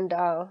 and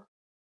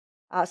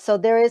so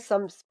there is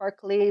some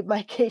sparkly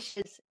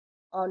micaceous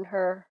on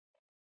her.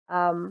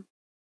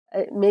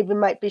 It maybe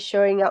might be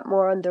showing up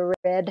more on the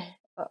red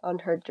on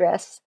her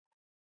dress.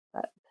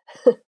 But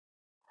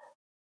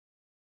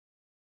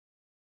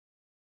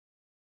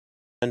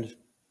And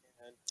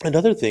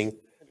another thing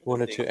I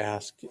wanted to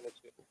ask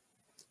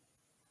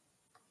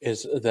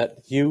is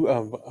that you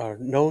are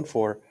known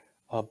for,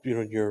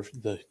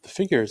 the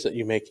figures that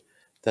you make,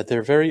 that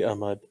they're very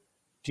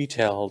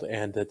detailed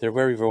and that they're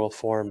very well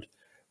formed,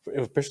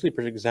 especially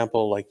for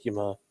example like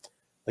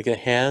the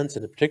hands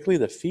and particularly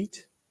the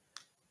feet,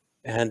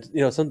 and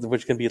something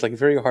which can be like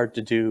very hard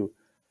to do.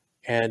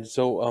 And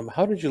so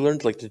how did you learn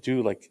to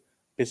do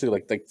basically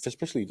like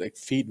especially like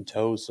feet and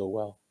toes so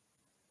well?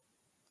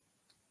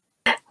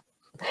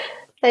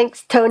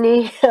 thanks,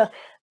 Tony.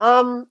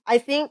 I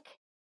think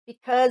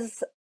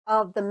because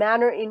of the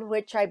manner in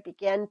which I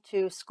began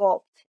to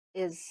sculpt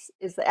is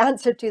the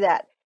answer to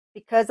that.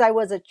 Because I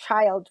was a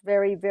child,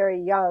 very,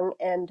 very young,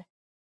 and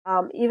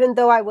even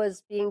though I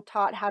was being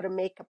taught how to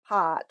make a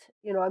pot,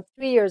 I'm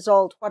 3 years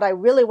old. What I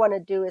really want to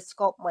do is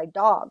sculpt my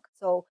dog.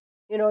 So,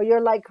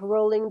 you're like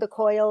rolling the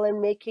coil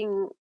and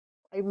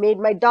I made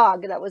my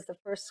dog. That was the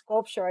first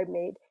sculpture I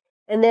made.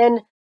 And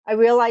then I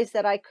realized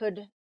that I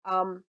could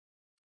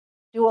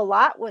do a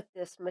lot with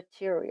this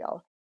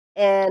material.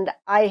 And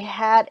I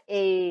had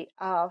a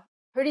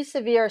pretty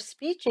severe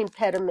speech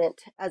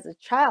impediment as a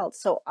child,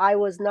 so I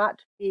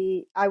wasn't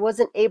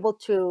able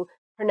to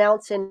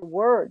pronounce any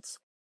words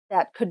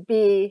that could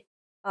be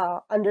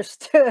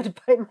understood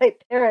by my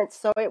parents.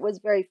 So it was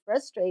very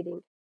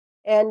frustrating.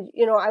 And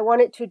I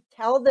wanted to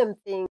tell them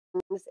things,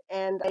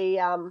 and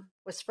I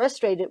was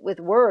frustrated with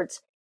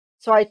words.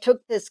 So I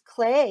took this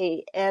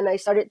clay and I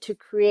started to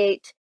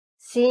create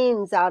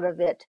scenes out of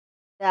it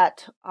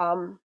that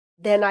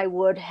then I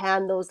would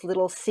hand those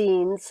little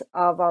scenes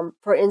of,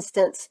 for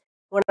instance,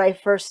 when I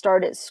first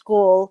started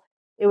school,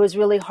 it was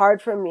really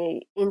hard for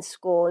me in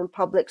school, in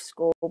public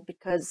school,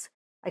 because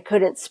I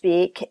couldn't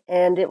speak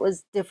and it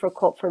was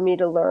difficult for me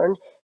to learn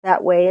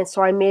that way. And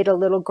so I made a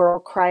little girl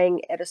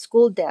crying at a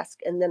school desk,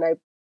 and then I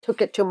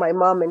took it to my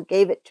mom and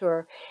gave it to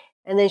her,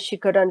 and then she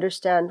could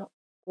understand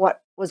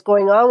what was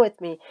going on with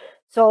me.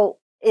 So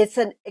it's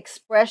an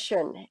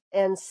expression.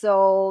 And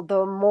so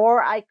the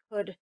more I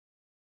could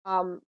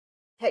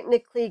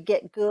technically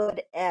get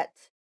good at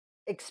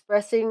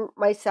expressing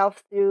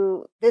myself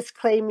through this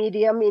clay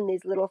medium in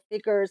these little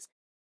figures,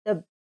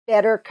 the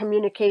better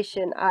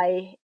communication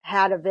I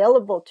had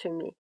available to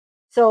me.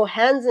 So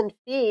hands and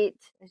feet,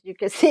 as you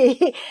can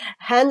see,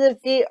 hands and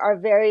feet are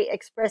very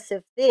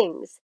expressive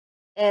things.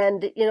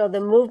 And, you know,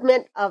 the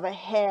movement of a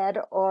head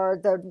or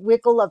the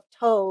wiggle of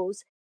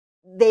toes,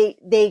 they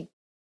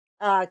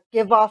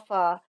give off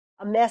a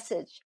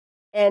message.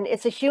 And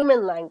it's a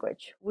human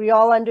language. We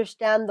all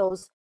understand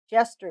those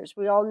gestures.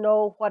 We all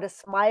know what a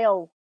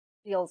smile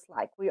feels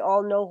like. We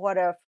all know what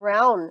a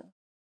frown,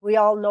 we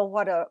all know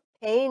what a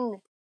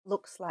pain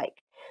looks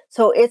like.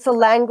 So it's a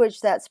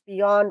language that's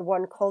beyond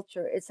one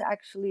culture. It's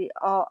actually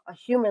a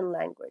human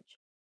language.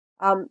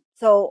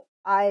 So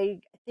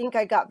I think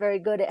I got very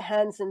good at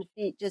hands and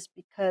feet just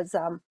because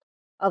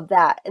of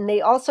that. And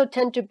they also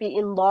tend to be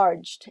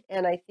enlarged.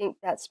 And I think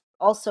that's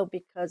also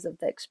because of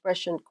the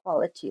expression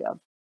quality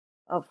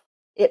of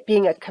it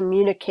being a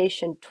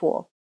communication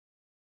tool.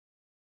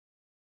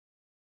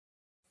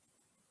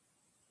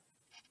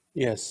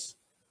 Yes,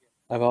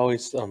 I've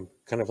always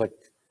kind of like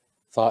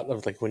thought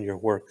of like when your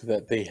work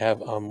that they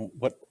have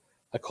what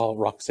I call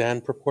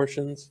Roxanne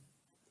proportions.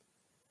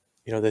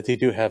 You know that they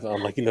do have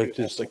like you know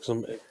just like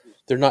some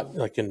they're not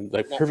like in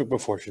like perfect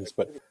proportions,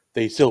 but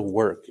they still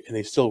work and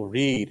they still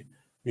read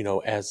you know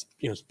as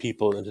you know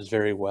people and just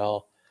very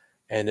well,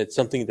 and it's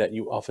something that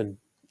you often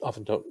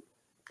don't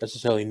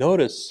necessarily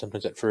notice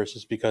sometimes at first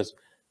is because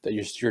that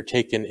you're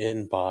taken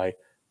in by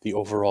the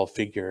overall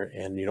figure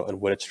and you know and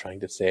what it's trying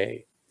to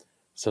say.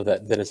 So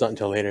that then it's not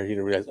until later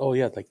you realize, oh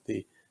yeah, like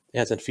the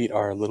hands and feet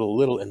are a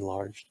little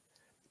enlarged.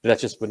 But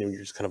that's just when you're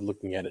just kind of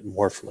looking at it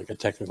more from like a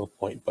technical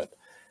point. But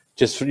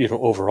just you know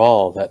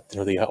overall, that you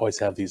know they always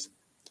have these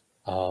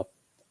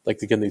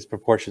like again these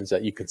proportions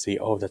that you can see.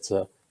 Oh, that's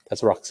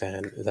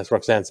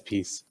Roxanne's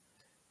piece,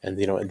 and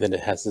you know, and then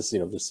it has this you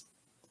know this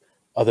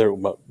other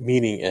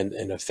meaning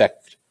and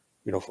effect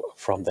you know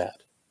from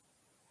that.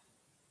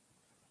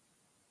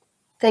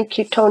 Thank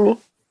you, Tony.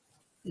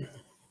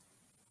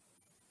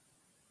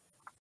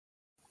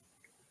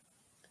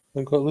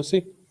 Go,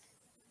 Lucy.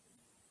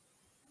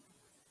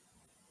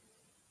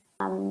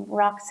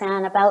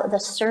 Roxanne, about the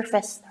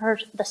surface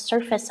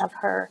of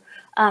her.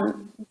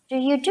 Do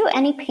you do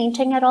any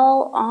painting at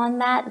all on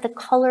that? The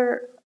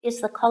color,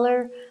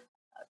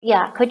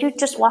 yeah, could you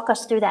just walk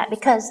us through that?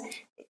 Because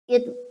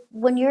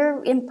when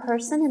you're in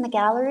person in the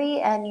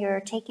gallery and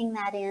you're taking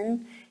that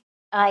in,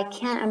 I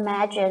can't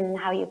imagine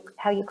how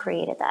you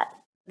created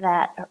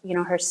that you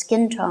know, her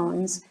skin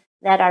tones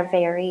that are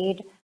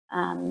varied,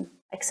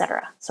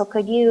 etc. So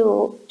could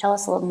you tell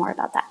us a little more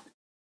about that?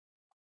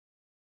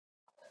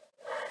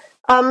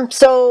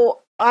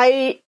 So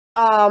I,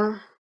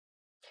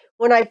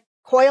 when I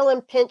coil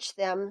and pinch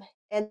them,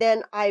 and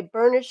then I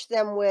burnish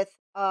them with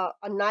a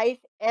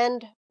knife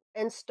and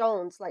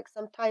stones, like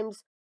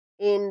sometimes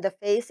in the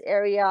face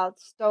area,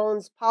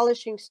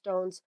 polishing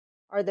stones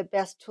are the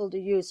best tool to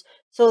use.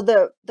 So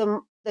the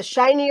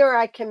shinier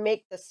I can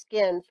make the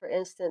skin, for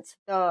instance,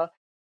 the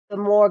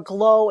more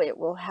glow it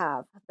will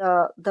have.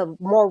 The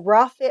more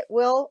rough it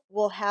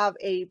will have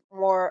a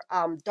more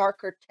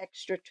darker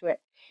texture to it.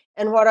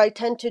 And what I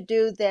tend to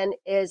do then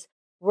is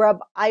rub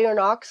iron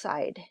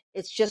oxide.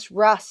 It's just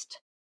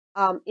rust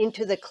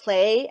into the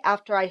clay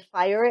after I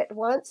fire it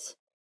once,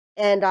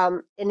 and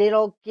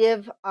it'll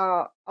give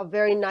a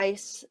very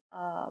nice,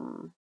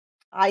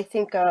 I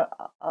think a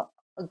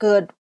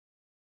good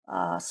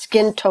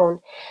skin tone.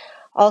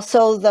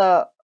 Also,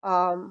 the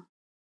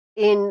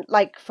in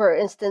like for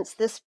instance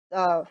this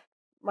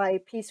my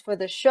piece for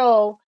the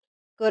show,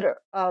 Good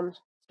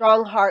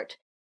Strong Heart,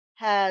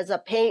 has a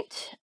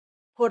paint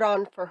put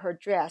on for her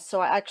dress. So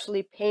I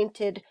actually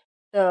painted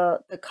the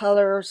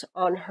colors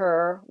on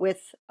her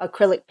with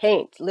acrylic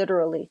paint,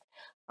 literally.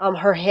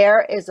 Her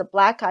hair is a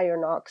black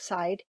iron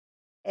oxide,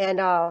 and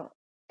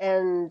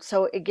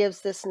so it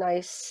gives this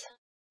nice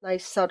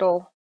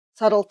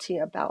subtlety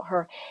about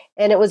her.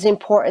 And it was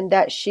important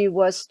that she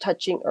was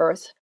touching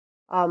earth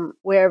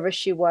wherever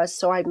she was.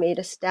 So I made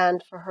a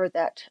stand for her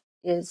that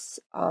is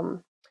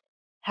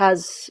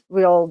has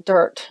real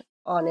dirt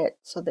on it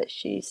so that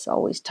she's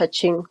always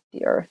touching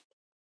the earth.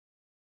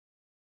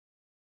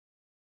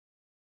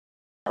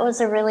 That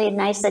was a really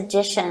nice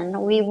addition.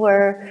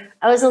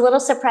 I was a little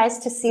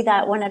surprised to see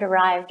that when it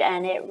arrived,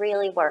 and it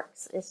really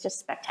works. It's just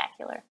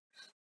spectacular.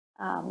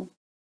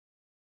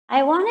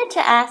 I wanted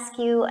to ask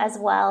you as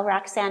well,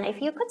 Roxanne,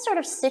 if you could sort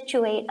of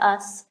situate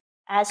us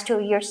as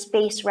to your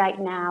space right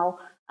now.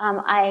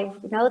 I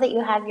know that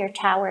you have your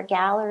tower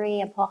gallery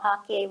in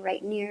Pojoaque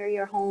right near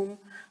your home,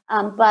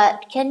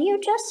 but can you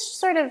just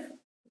sort of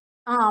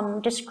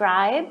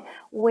describe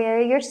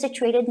where you're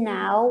situated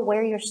now,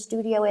 where your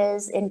studio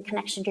is in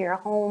connection to your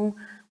home?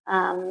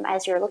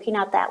 As you're looking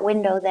out that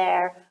window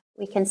there,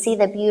 we can see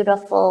the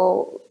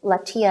beautiful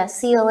Latia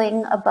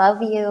ceiling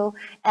above you,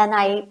 and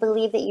I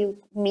believe that you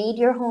made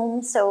your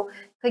home. So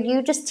Could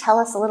you just tell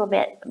us a little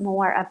bit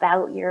more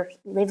about your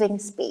living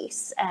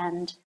space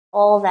and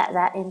all that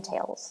that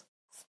entails?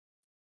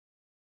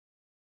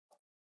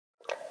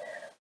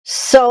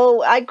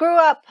 So I grew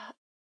up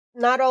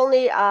not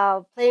only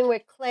playing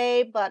with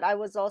clay, but I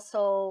was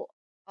also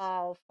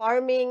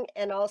farming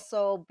and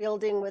also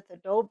building with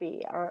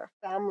adobe. Our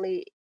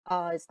family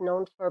is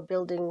known for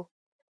building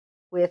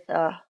with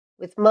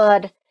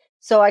mud.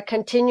 So I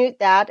continued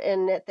that,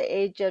 and at the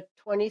age of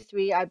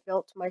 23, I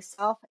built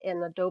myself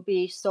an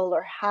adobe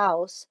solar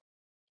house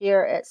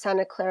here at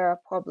Santa Clara,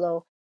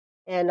 Pueblo,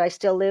 and I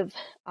still live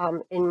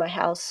in my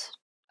house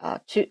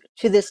to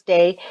this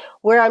day.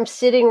 Where I'm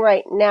sitting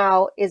right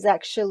now is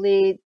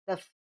actually the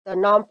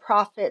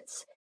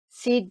nonprofit's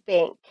seed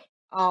bank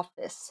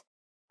office,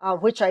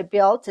 which I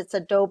built. It's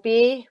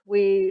adobe.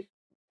 It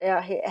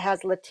has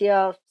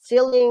latia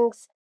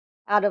ceilings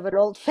out of an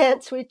old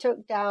fence we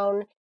took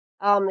down.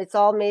 It's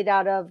all made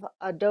out of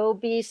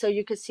adobe, so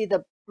you could see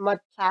the mud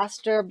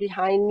plaster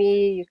behind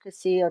me. You could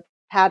see a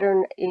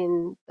pattern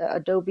in the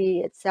adobe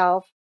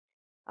itself.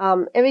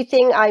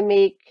 Everything I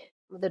make,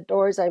 the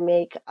doors I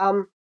make.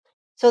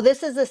 So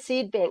this is a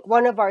seed bank,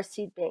 one of our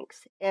seed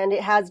banks, and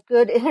it has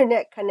good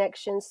internet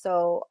connection.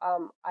 So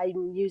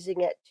I'm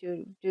using it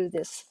to do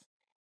this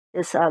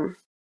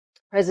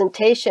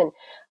presentation.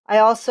 I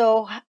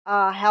also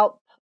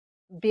help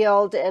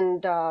build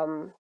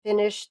and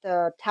finish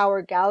the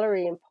Tower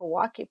Gallery in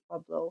Pojoaque,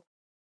 Pueblo,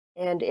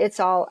 and it's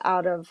all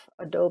out of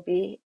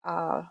adobe.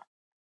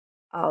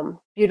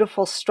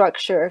 Beautiful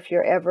structure. If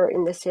you're ever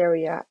in this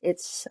area,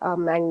 it's a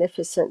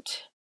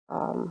magnificent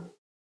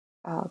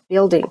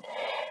building.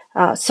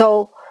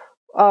 So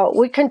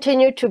we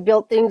continue to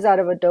build things out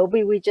of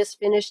adobe. We just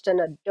finished an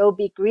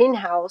adobe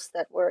greenhouse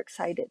that we're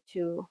excited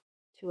to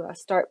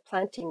start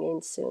planting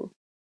in soon.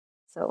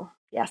 So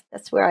yes,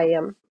 that's where I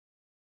am.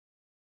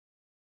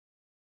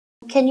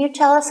 Can you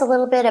tell us a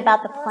little bit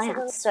about the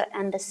plants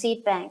and the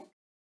seed bank?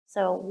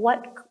 So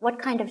what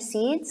kind of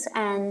seeds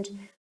and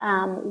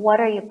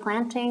what are you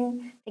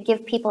planting to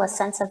give people a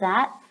sense of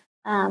that?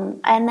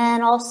 And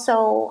then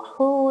also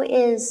who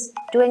is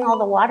doing all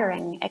the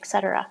watering,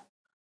 etc.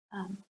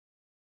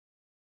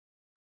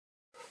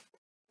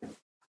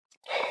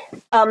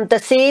 The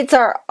seeds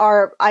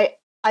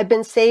I've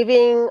been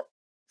saving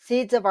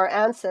seeds of our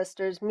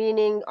ancestors,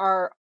 meaning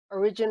our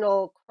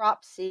original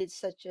crop seeds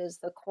such as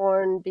the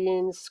corn,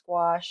 beans,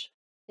 squash,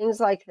 things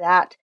like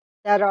that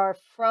are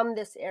from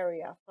this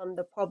area, from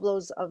the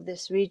pueblos of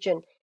this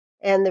region.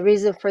 And the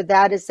reason for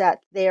that is that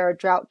they are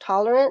drought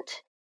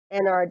tolerant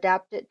and are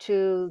adapted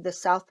to the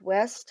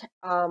Southwest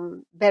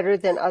better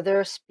than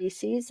other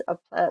species of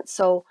plants.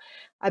 So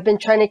I've been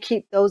trying to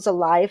keep those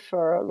alive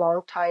for a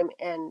long time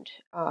and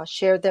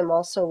share them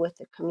also with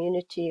the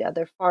community,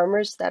 other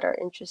farmers that are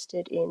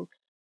interested in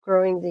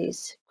growing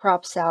these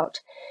crops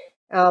out.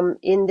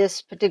 In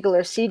this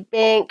particular seed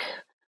bank,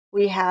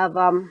 we have,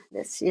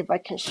 let's see if I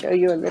can show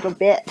you a little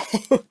bit.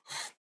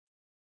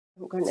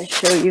 I'm going to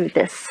show you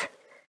this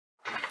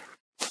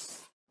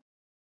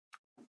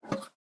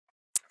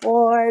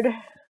board.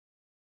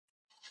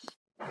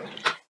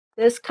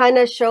 This kind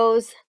of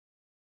shows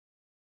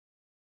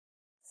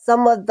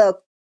some of the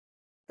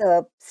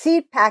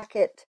seed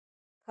packet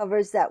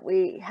covers that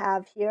we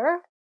have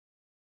here.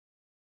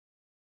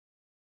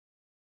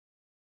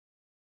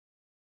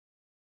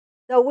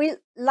 So we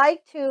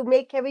like to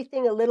make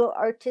everything a little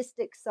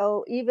artistic.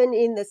 So even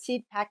in the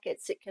seed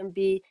packets, it can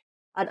be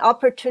an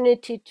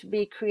opportunity to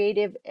be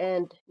creative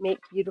and make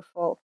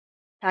beautiful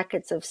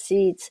packets of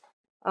seeds.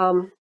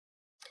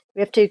 We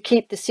have to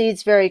keep the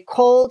seeds very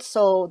cold.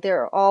 So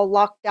they're all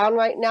locked down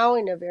right now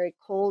in a very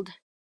cold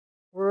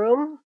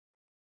room.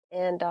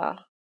 And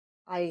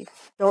I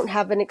don't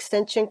have an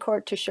extension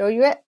cord to show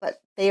you it,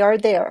 but they are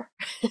there.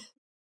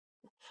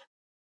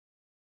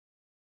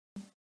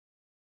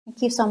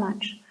 Thank you so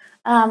much.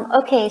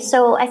 Okay,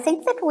 so I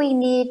think that we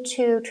need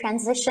to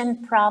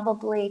transition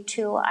probably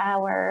to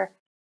our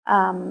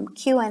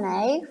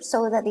Q&A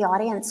so that the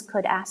audience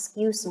could ask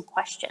you some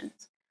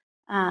questions.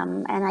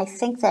 And I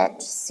think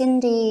that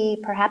Cindy,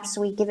 perhaps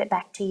we give it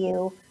back to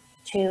you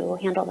to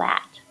handle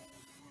that.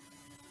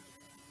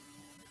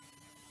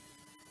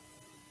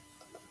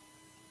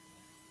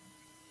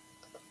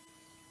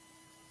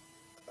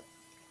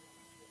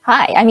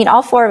 Hi, I mean,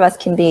 all four of us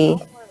can be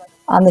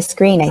on the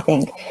screen, I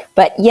think.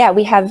 But yeah,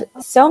 we have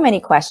so many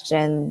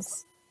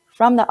questions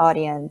from the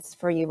audience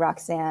for you,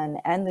 Roxanne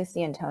and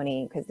Lucy and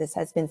Tony, because this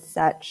has been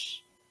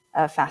such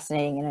a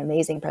fascinating and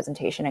amazing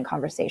presentation and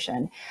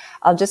conversation.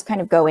 I'll just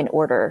kind of go in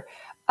order.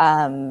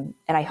 And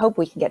I hope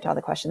we can get to all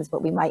the questions,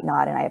 but we might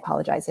not, and I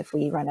apologize if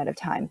we run out of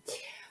time.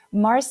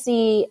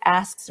 Marcy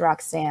asks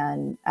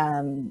Roxanne,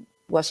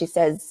 well, she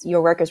says,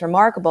 your work is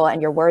remarkable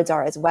and your words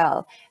are as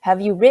well. Have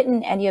you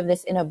written any of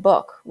this in a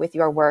book with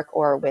your work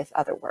or with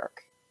other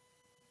work?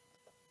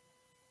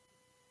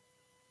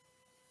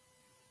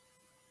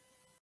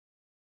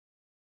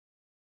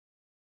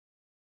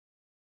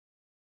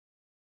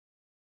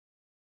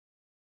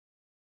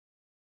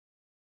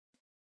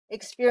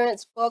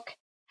 Experience book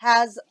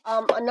has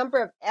a number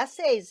of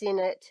essays in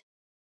it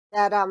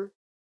that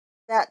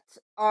that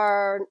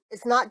are,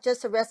 it's not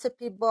just a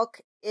recipe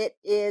book, it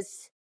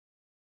is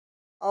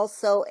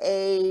also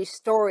a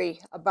story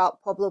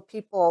about Pueblo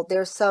people.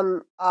 There's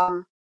some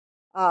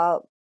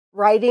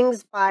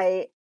writings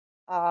by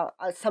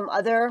some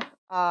other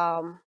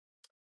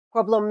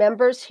Pueblo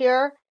members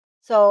here.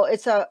 So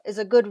it's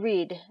a good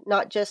read,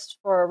 not just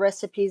for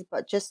recipes,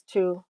 but just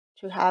to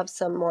have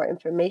some more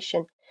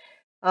information.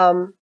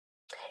 And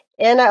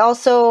I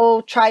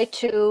also try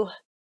to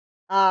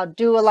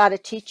do a lot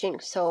of teaching.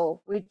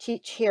 So we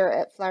teach here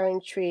at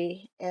Flowering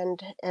Tree,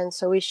 and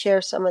so we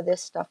share some of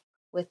this stuff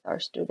with our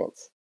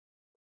students.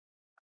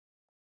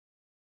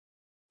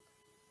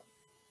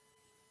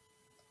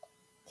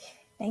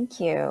 Thank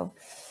you.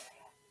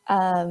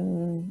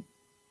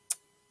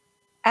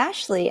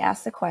 Ashley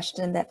asked a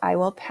question that I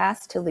will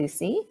pass to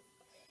Lucy.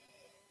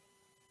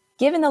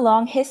 Given the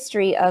long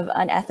history of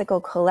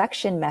unethical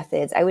collection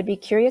methods, I would be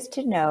curious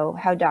to know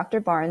how Dr.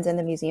 Barnes and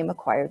the museum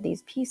acquired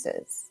these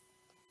pieces.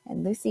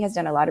 And Lucy has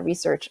done a lot of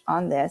research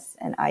on this,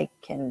 and I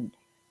can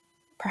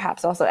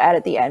perhaps also add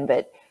at the end,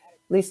 but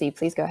Lucy,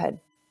 please go ahead.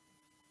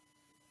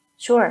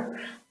 Sure.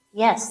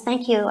 Yes,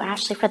 thank you,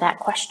 Ashley, for that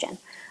question.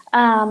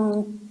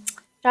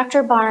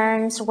 Dr.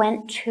 Barnes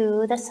went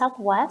to the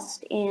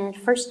Southwest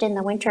first in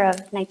the winter of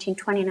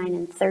 1929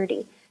 and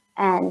 30,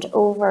 and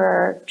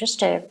over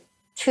just a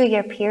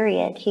 2-year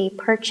period, he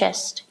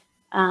purchased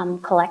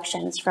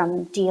collections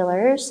from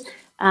dealers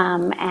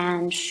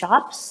and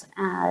shops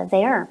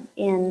there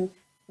in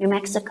New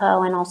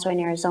Mexico and also in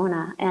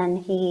Arizona. And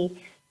he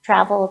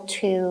traveled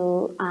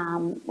to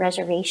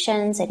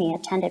reservations, and he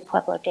attended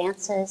Pueblo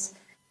dances,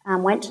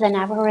 went to the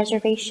Navajo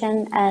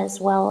reservation as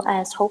well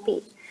as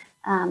Hopi.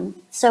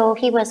 So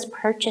he was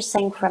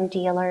purchasing from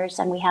dealers,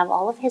 and we have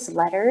all of his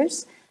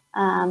letters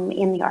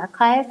in the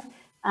archive.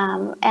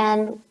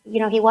 And, you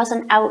know, he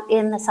wasn't out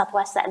in the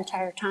Southwest that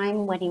entire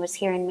time. When he was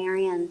here in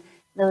Marion,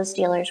 those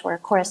dealers were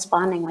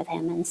corresponding with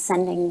him and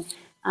sending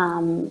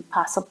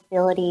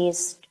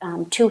possibilities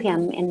to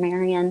him in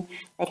Marion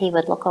that he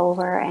would look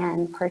over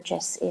and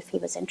purchase if he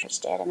was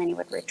interested, and then he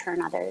would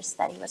return others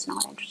that he was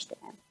not interested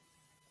in.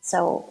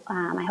 So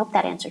I hope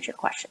that answered your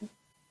question.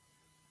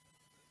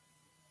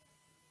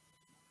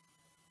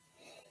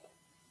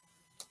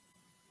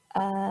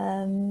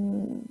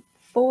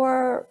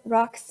 For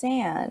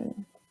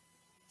Roxanne,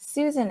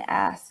 Susan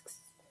asks,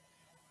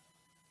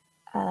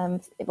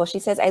 well, she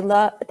says,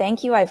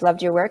 thank you. I've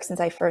loved your work since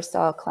I first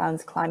saw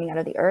clowns climbing out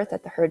of the earth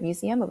at the Heard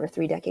Museum over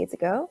 3 decades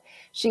ago.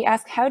 She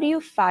asks, how do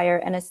you fire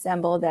and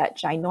assemble that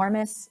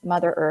ginormous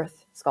Mother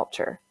Earth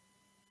sculpture?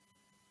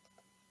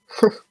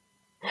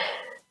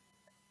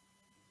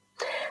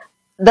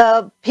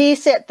 The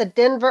piece at the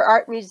Denver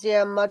Art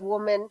Museum, Mud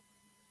Woman,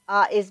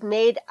 is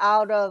made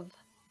out of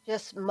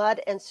just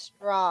mud and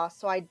straw,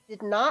 so I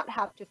did not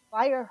have to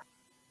fire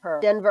her.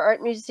 Denver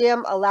Art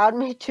Museum allowed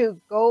me to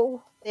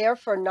go there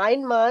for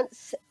 9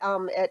 months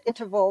at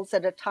intervals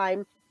at a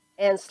time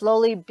and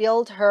slowly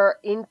build her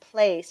in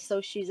place.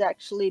 So she's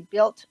actually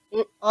built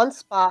on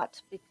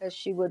spot because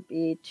she would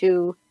be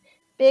too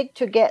big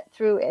to get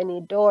through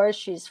any doors.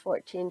 She's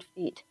 14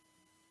 feet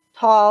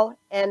tall,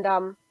 and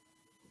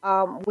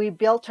we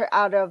built her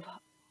out of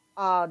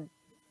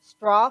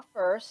straw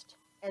first,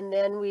 and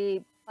then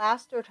we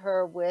plastered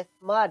her with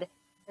mud.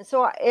 And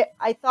so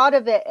I thought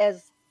of it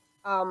as,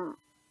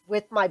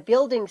 with my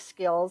building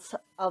skills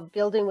of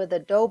building with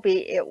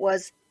adobe, it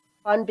was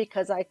fun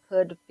because I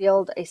could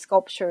build a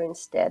sculpture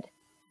instead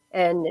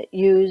and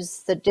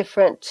use the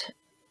different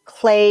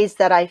clays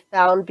that I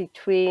found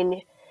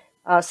between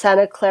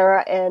Santa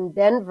Clara and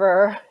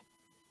Denver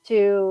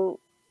to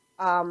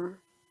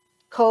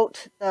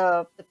coat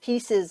the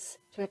pieces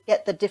to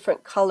get the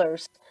different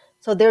colors.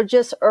 So they're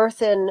just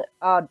earth and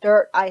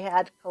dirt I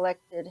had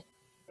collected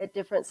at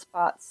different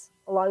spots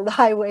along the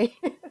highway.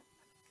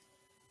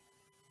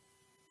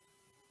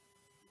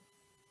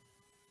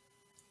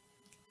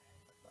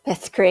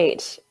 That's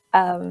great.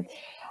 And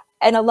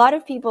a lot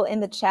of people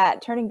in the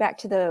chat, turning back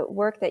to the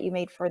work that you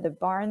made for the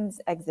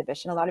Barnes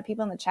exhibition, a lot of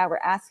people in the chat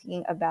were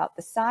asking about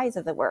the size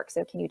of the work.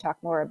 So can you talk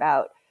more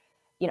about,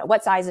 you know,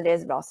 what size it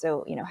is, but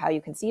also, you know, how you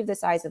conceive the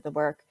size of the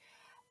work?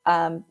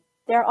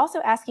 They're also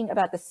asking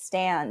about the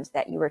stand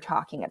that you were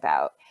talking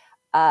about.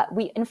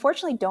 We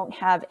unfortunately don't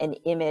have an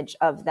image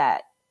of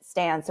that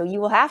stand, so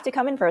you will have to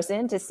come in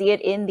person to see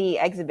it in the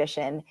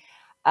exhibition.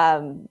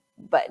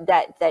 But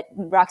that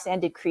Roxanne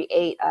did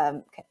create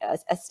a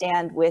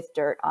stand with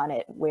dirt on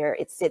it where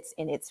it sits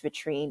in its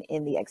vitrine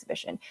in the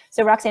exhibition.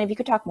 So Roxanne, if you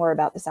could talk more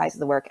about the size of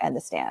the work and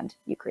the stand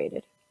you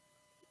created.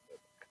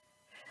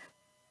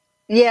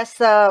 Yes,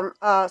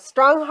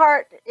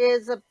 Strongheart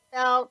is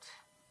about,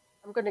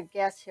 I'm going to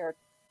guess here,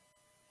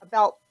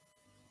 about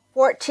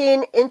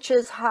 14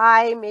 inches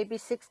high, maybe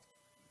 16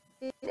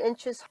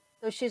 inches.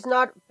 So she's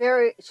not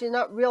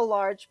real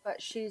large,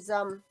 but she's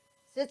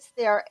sits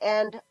there,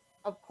 and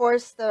of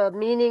course the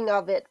meaning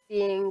of it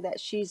being that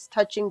she's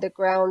touching the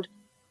ground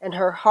and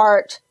her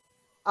heart,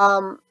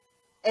 and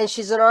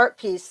she's an art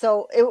piece.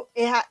 So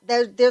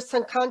there's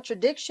some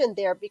contradiction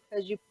there,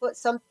 because you put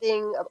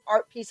something, an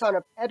art piece, on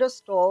a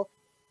pedestal,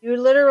 you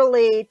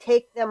literally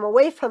take them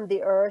away from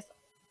the earth.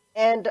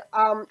 And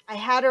I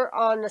had her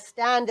on a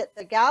stand at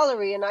the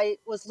gallery, and I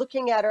was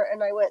looking at her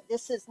and I went,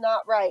 this is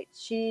not right.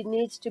 She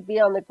needs to be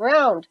on the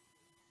ground.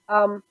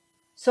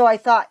 So I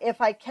thought, if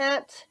I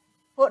can't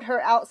put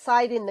her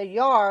outside in the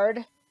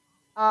yard,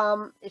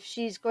 if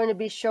she's going to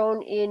be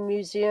shown in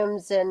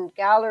museums and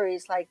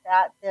galleries like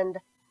that, then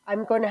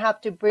I'm going to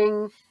have to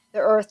bring the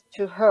earth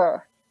to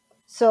her.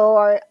 So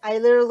I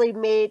literally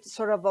made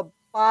sort of a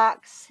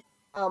box,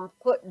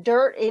 put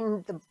dirt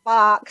in the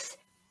box,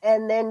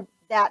 and then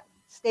that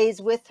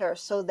stays with her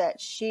so that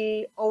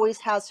she always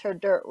has her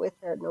dirt with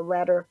her no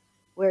matter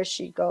where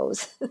she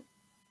goes.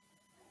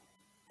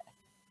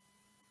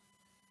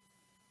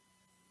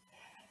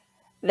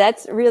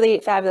 That's really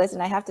fabulous.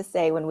 And I have to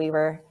say, when we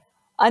were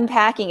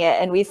unpacking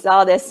it and we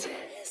saw this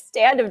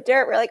stand of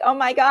dirt, we're like, oh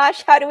my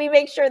gosh, how do we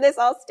make sure this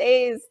all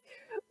stays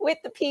with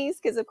the piece?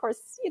 Because of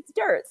course it's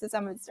dirt, so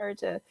some of it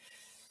started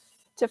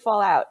to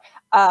fall out.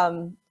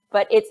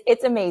 But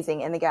it's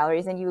amazing in the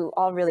galleries, and you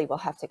all really will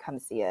have to come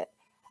see it.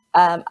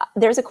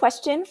 There's a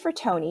question for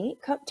Tony.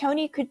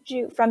 Tony,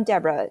 from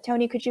Deborah.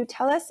 Tony, could you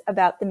tell us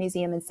about the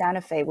museum in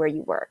Santa Fe where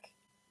you work?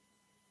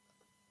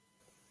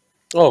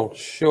 Oh,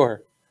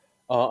 sure.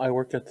 I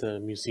worked at the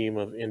Museum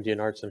of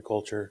Indian Arts and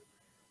Culture,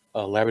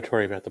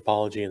 Laboratory of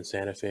Anthropology in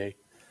Santa Fe.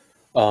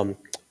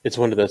 It's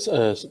one of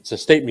the, it's a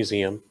state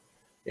museum,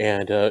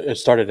 and it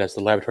started as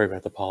the Laboratory of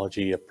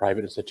Anthropology, a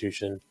private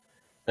institution,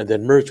 and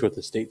then merged with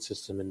the state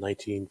system in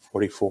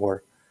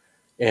 1944.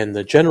 And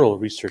the general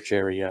research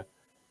area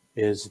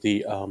is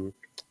the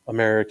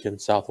American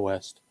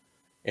Southwest,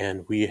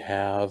 and we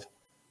have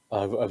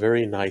a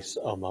very nice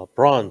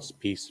bronze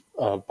piece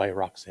by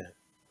Roxanne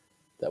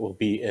that will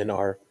be in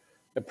our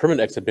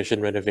permanent exhibition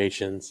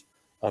renovations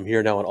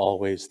here now and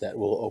always that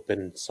will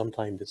open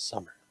sometime this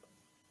summer.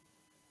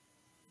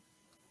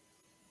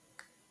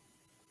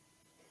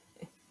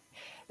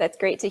 That's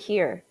great to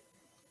hear.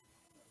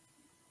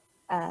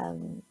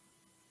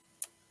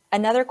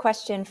 Another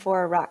question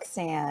for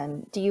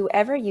Roxanne. Do you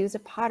ever use a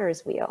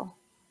potter's wheel?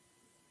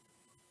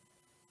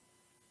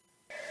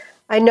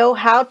 I know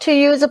how to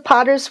use a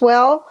potter's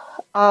wheel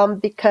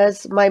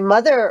because my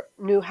mother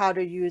knew how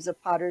to use a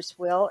potter's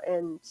wheel,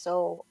 and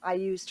so I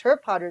used her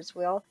potter's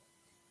wheel,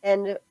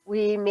 and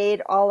we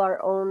made all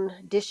our own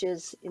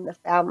dishes in the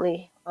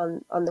family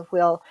on the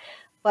wheel.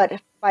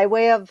 But by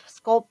way of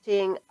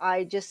sculpting,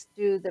 I just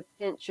do the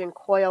pinch and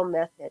coil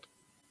method.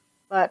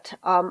 But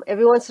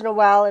every once in a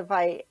while, if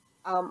I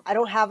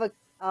don't have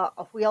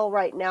a wheel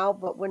right now,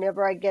 but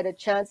whenever I get a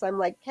chance, I'm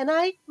like, can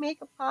I make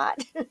a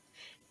pot?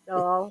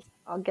 So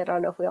I'll get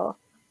on a wheel.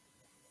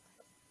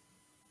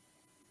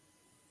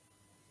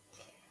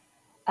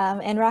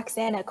 And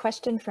Roxanne, a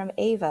question from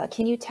Ava.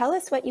 Can you tell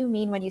us what you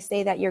mean when you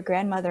say that your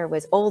grandmother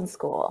was old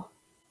school?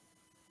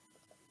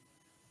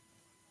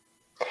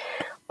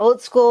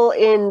 Old school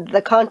in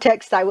the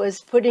context I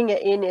was putting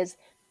it in is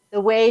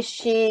the way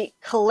she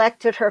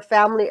collected her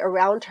family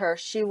around her.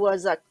 She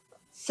was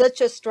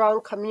such a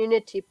strong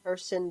community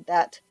person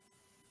that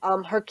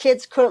her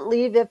kids couldn't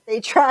leave if they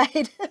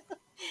tried.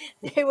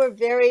 They were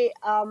very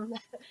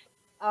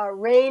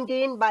reined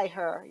in by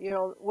her, you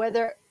know,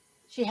 whether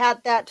she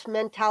had that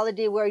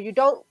mentality where you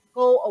don't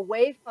go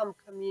away from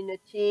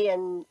community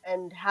and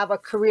have a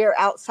career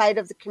outside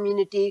of the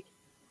community.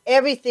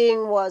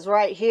 Everything was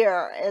right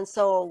here, and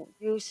so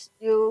you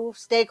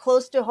stay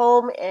close to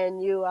home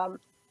and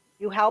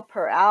you help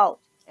her out.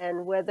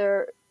 And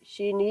whether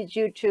she needs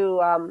you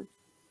to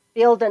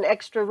build an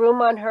extra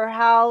room on her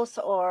house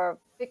or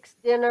fix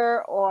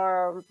dinner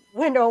or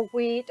winnow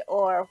wheat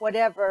or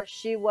whatever,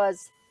 she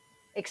was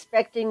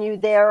expecting you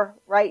there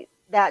right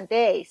that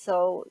day.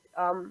 So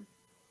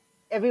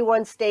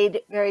everyone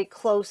stayed very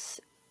close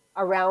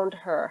around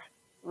her,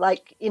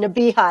 like in a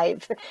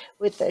beehive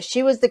with her.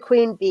 She was the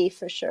queen bee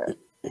for sure.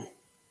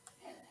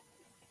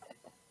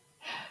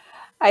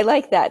 I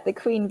like that, the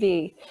queen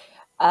bee.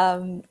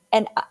 And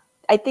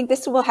I think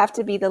this will have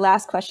to be the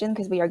last question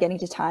because we are getting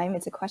to time.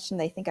 It's a question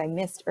that I think I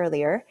missed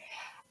earlier.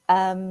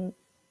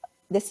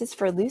 This is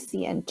for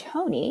Lucy and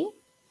Tony.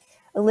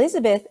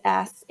 Elizabeth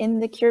asks, in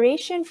the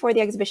curation for the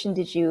exhibition,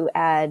 did you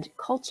add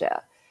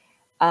culture?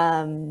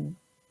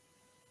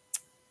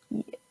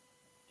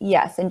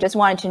 Yes, and just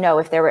wanted to know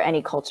if there were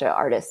any culture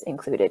artists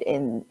included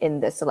in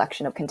the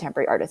selection of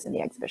contemporary artists in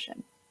the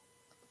exhibition.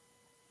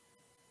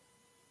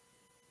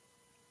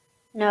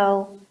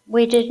 No,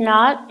 we did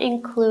not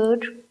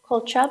include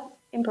culture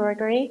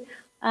embroidery.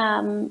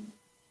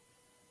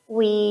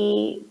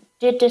 We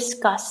did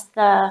discuss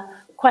the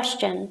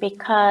question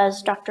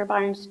because Dr.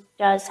 Barnes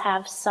does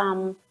have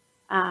some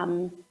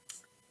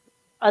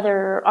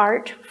other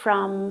art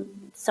from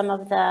some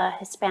of the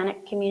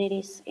Hispanic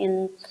communities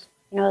in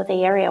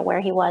the area where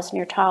he was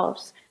near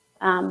Taos.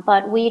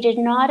 But we did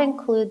not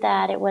include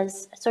that. It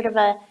was sort of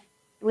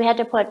we had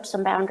to put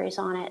some boundaries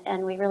on it,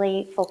 and we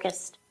really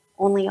focused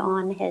only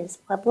on his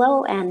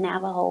Pueblo and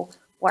Navajo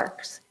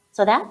works.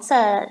 So that's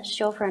a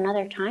show for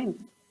another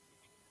time.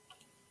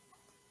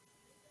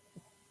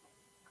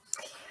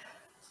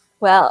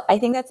 Well, I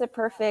think that's a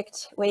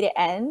perfect way to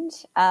end.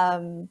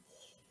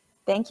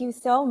 Thank you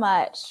so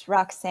much,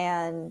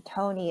 Roxanne,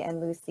 Tony, and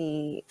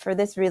Lucy, for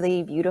this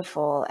really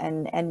beautiful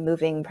and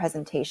moving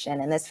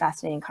presentation and this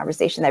fascinating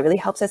conversation that really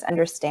helps us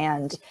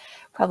understand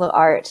Pueblo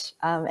art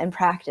and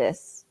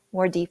practice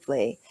more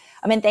deeply.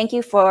 And thank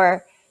you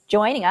for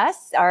joining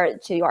us,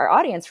 to our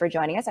audience for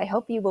joining us. I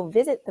hope you will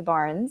visit the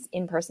Barns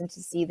in person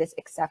to see this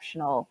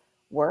exceptional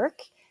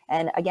work.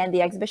 And again,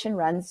 the exhibition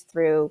runs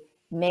through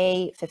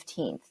May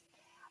 15th.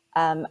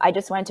 I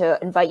just wanted to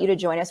invite you to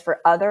join us for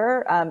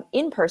other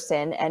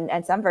in-person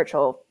and some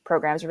virtual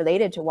programs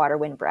related to water,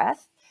 wind,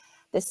 breath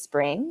this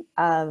spring.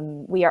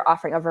 We are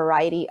offering a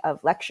variety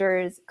of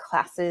lectures,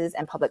 classes,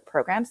 and public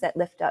programs that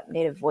lift up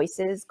Native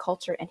voices,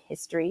 culture, and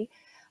history.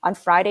 On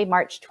Friday,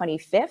 March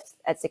 25th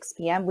at 6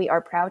 p.m., we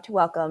are proud to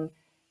welcome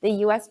the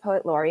U.S.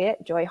 Poet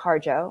Laureate, Joy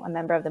Harjo, a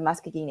member of the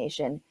Muskogee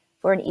Nation,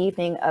 for an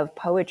evening of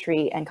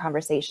poetry and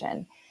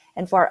conversation.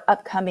 And for our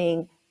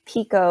upcoming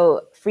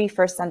PICO Free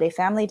First Sunday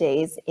Family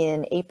Days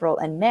in April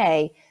and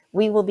May,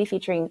 we will be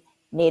featuring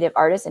Native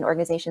artists and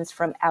organizations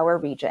from our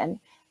region.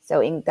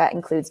 So that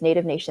includes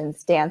Native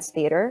Nations Dance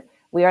Theater,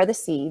 We Are the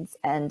Seeds,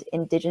 and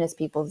Indigenous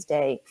Peoples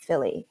Day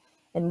Philly.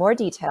 And more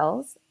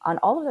details on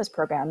all of those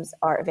programs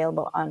are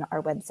available on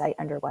our website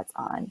under What's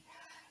On.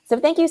 So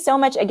thank you so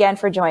much again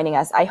for joining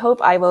us. I hope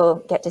I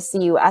will get to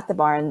see you at the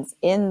Barns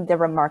in the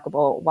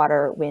remarkable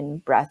Water,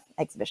 Wind, Breath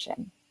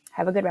exhibition.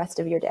 Have a good rest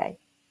of your day.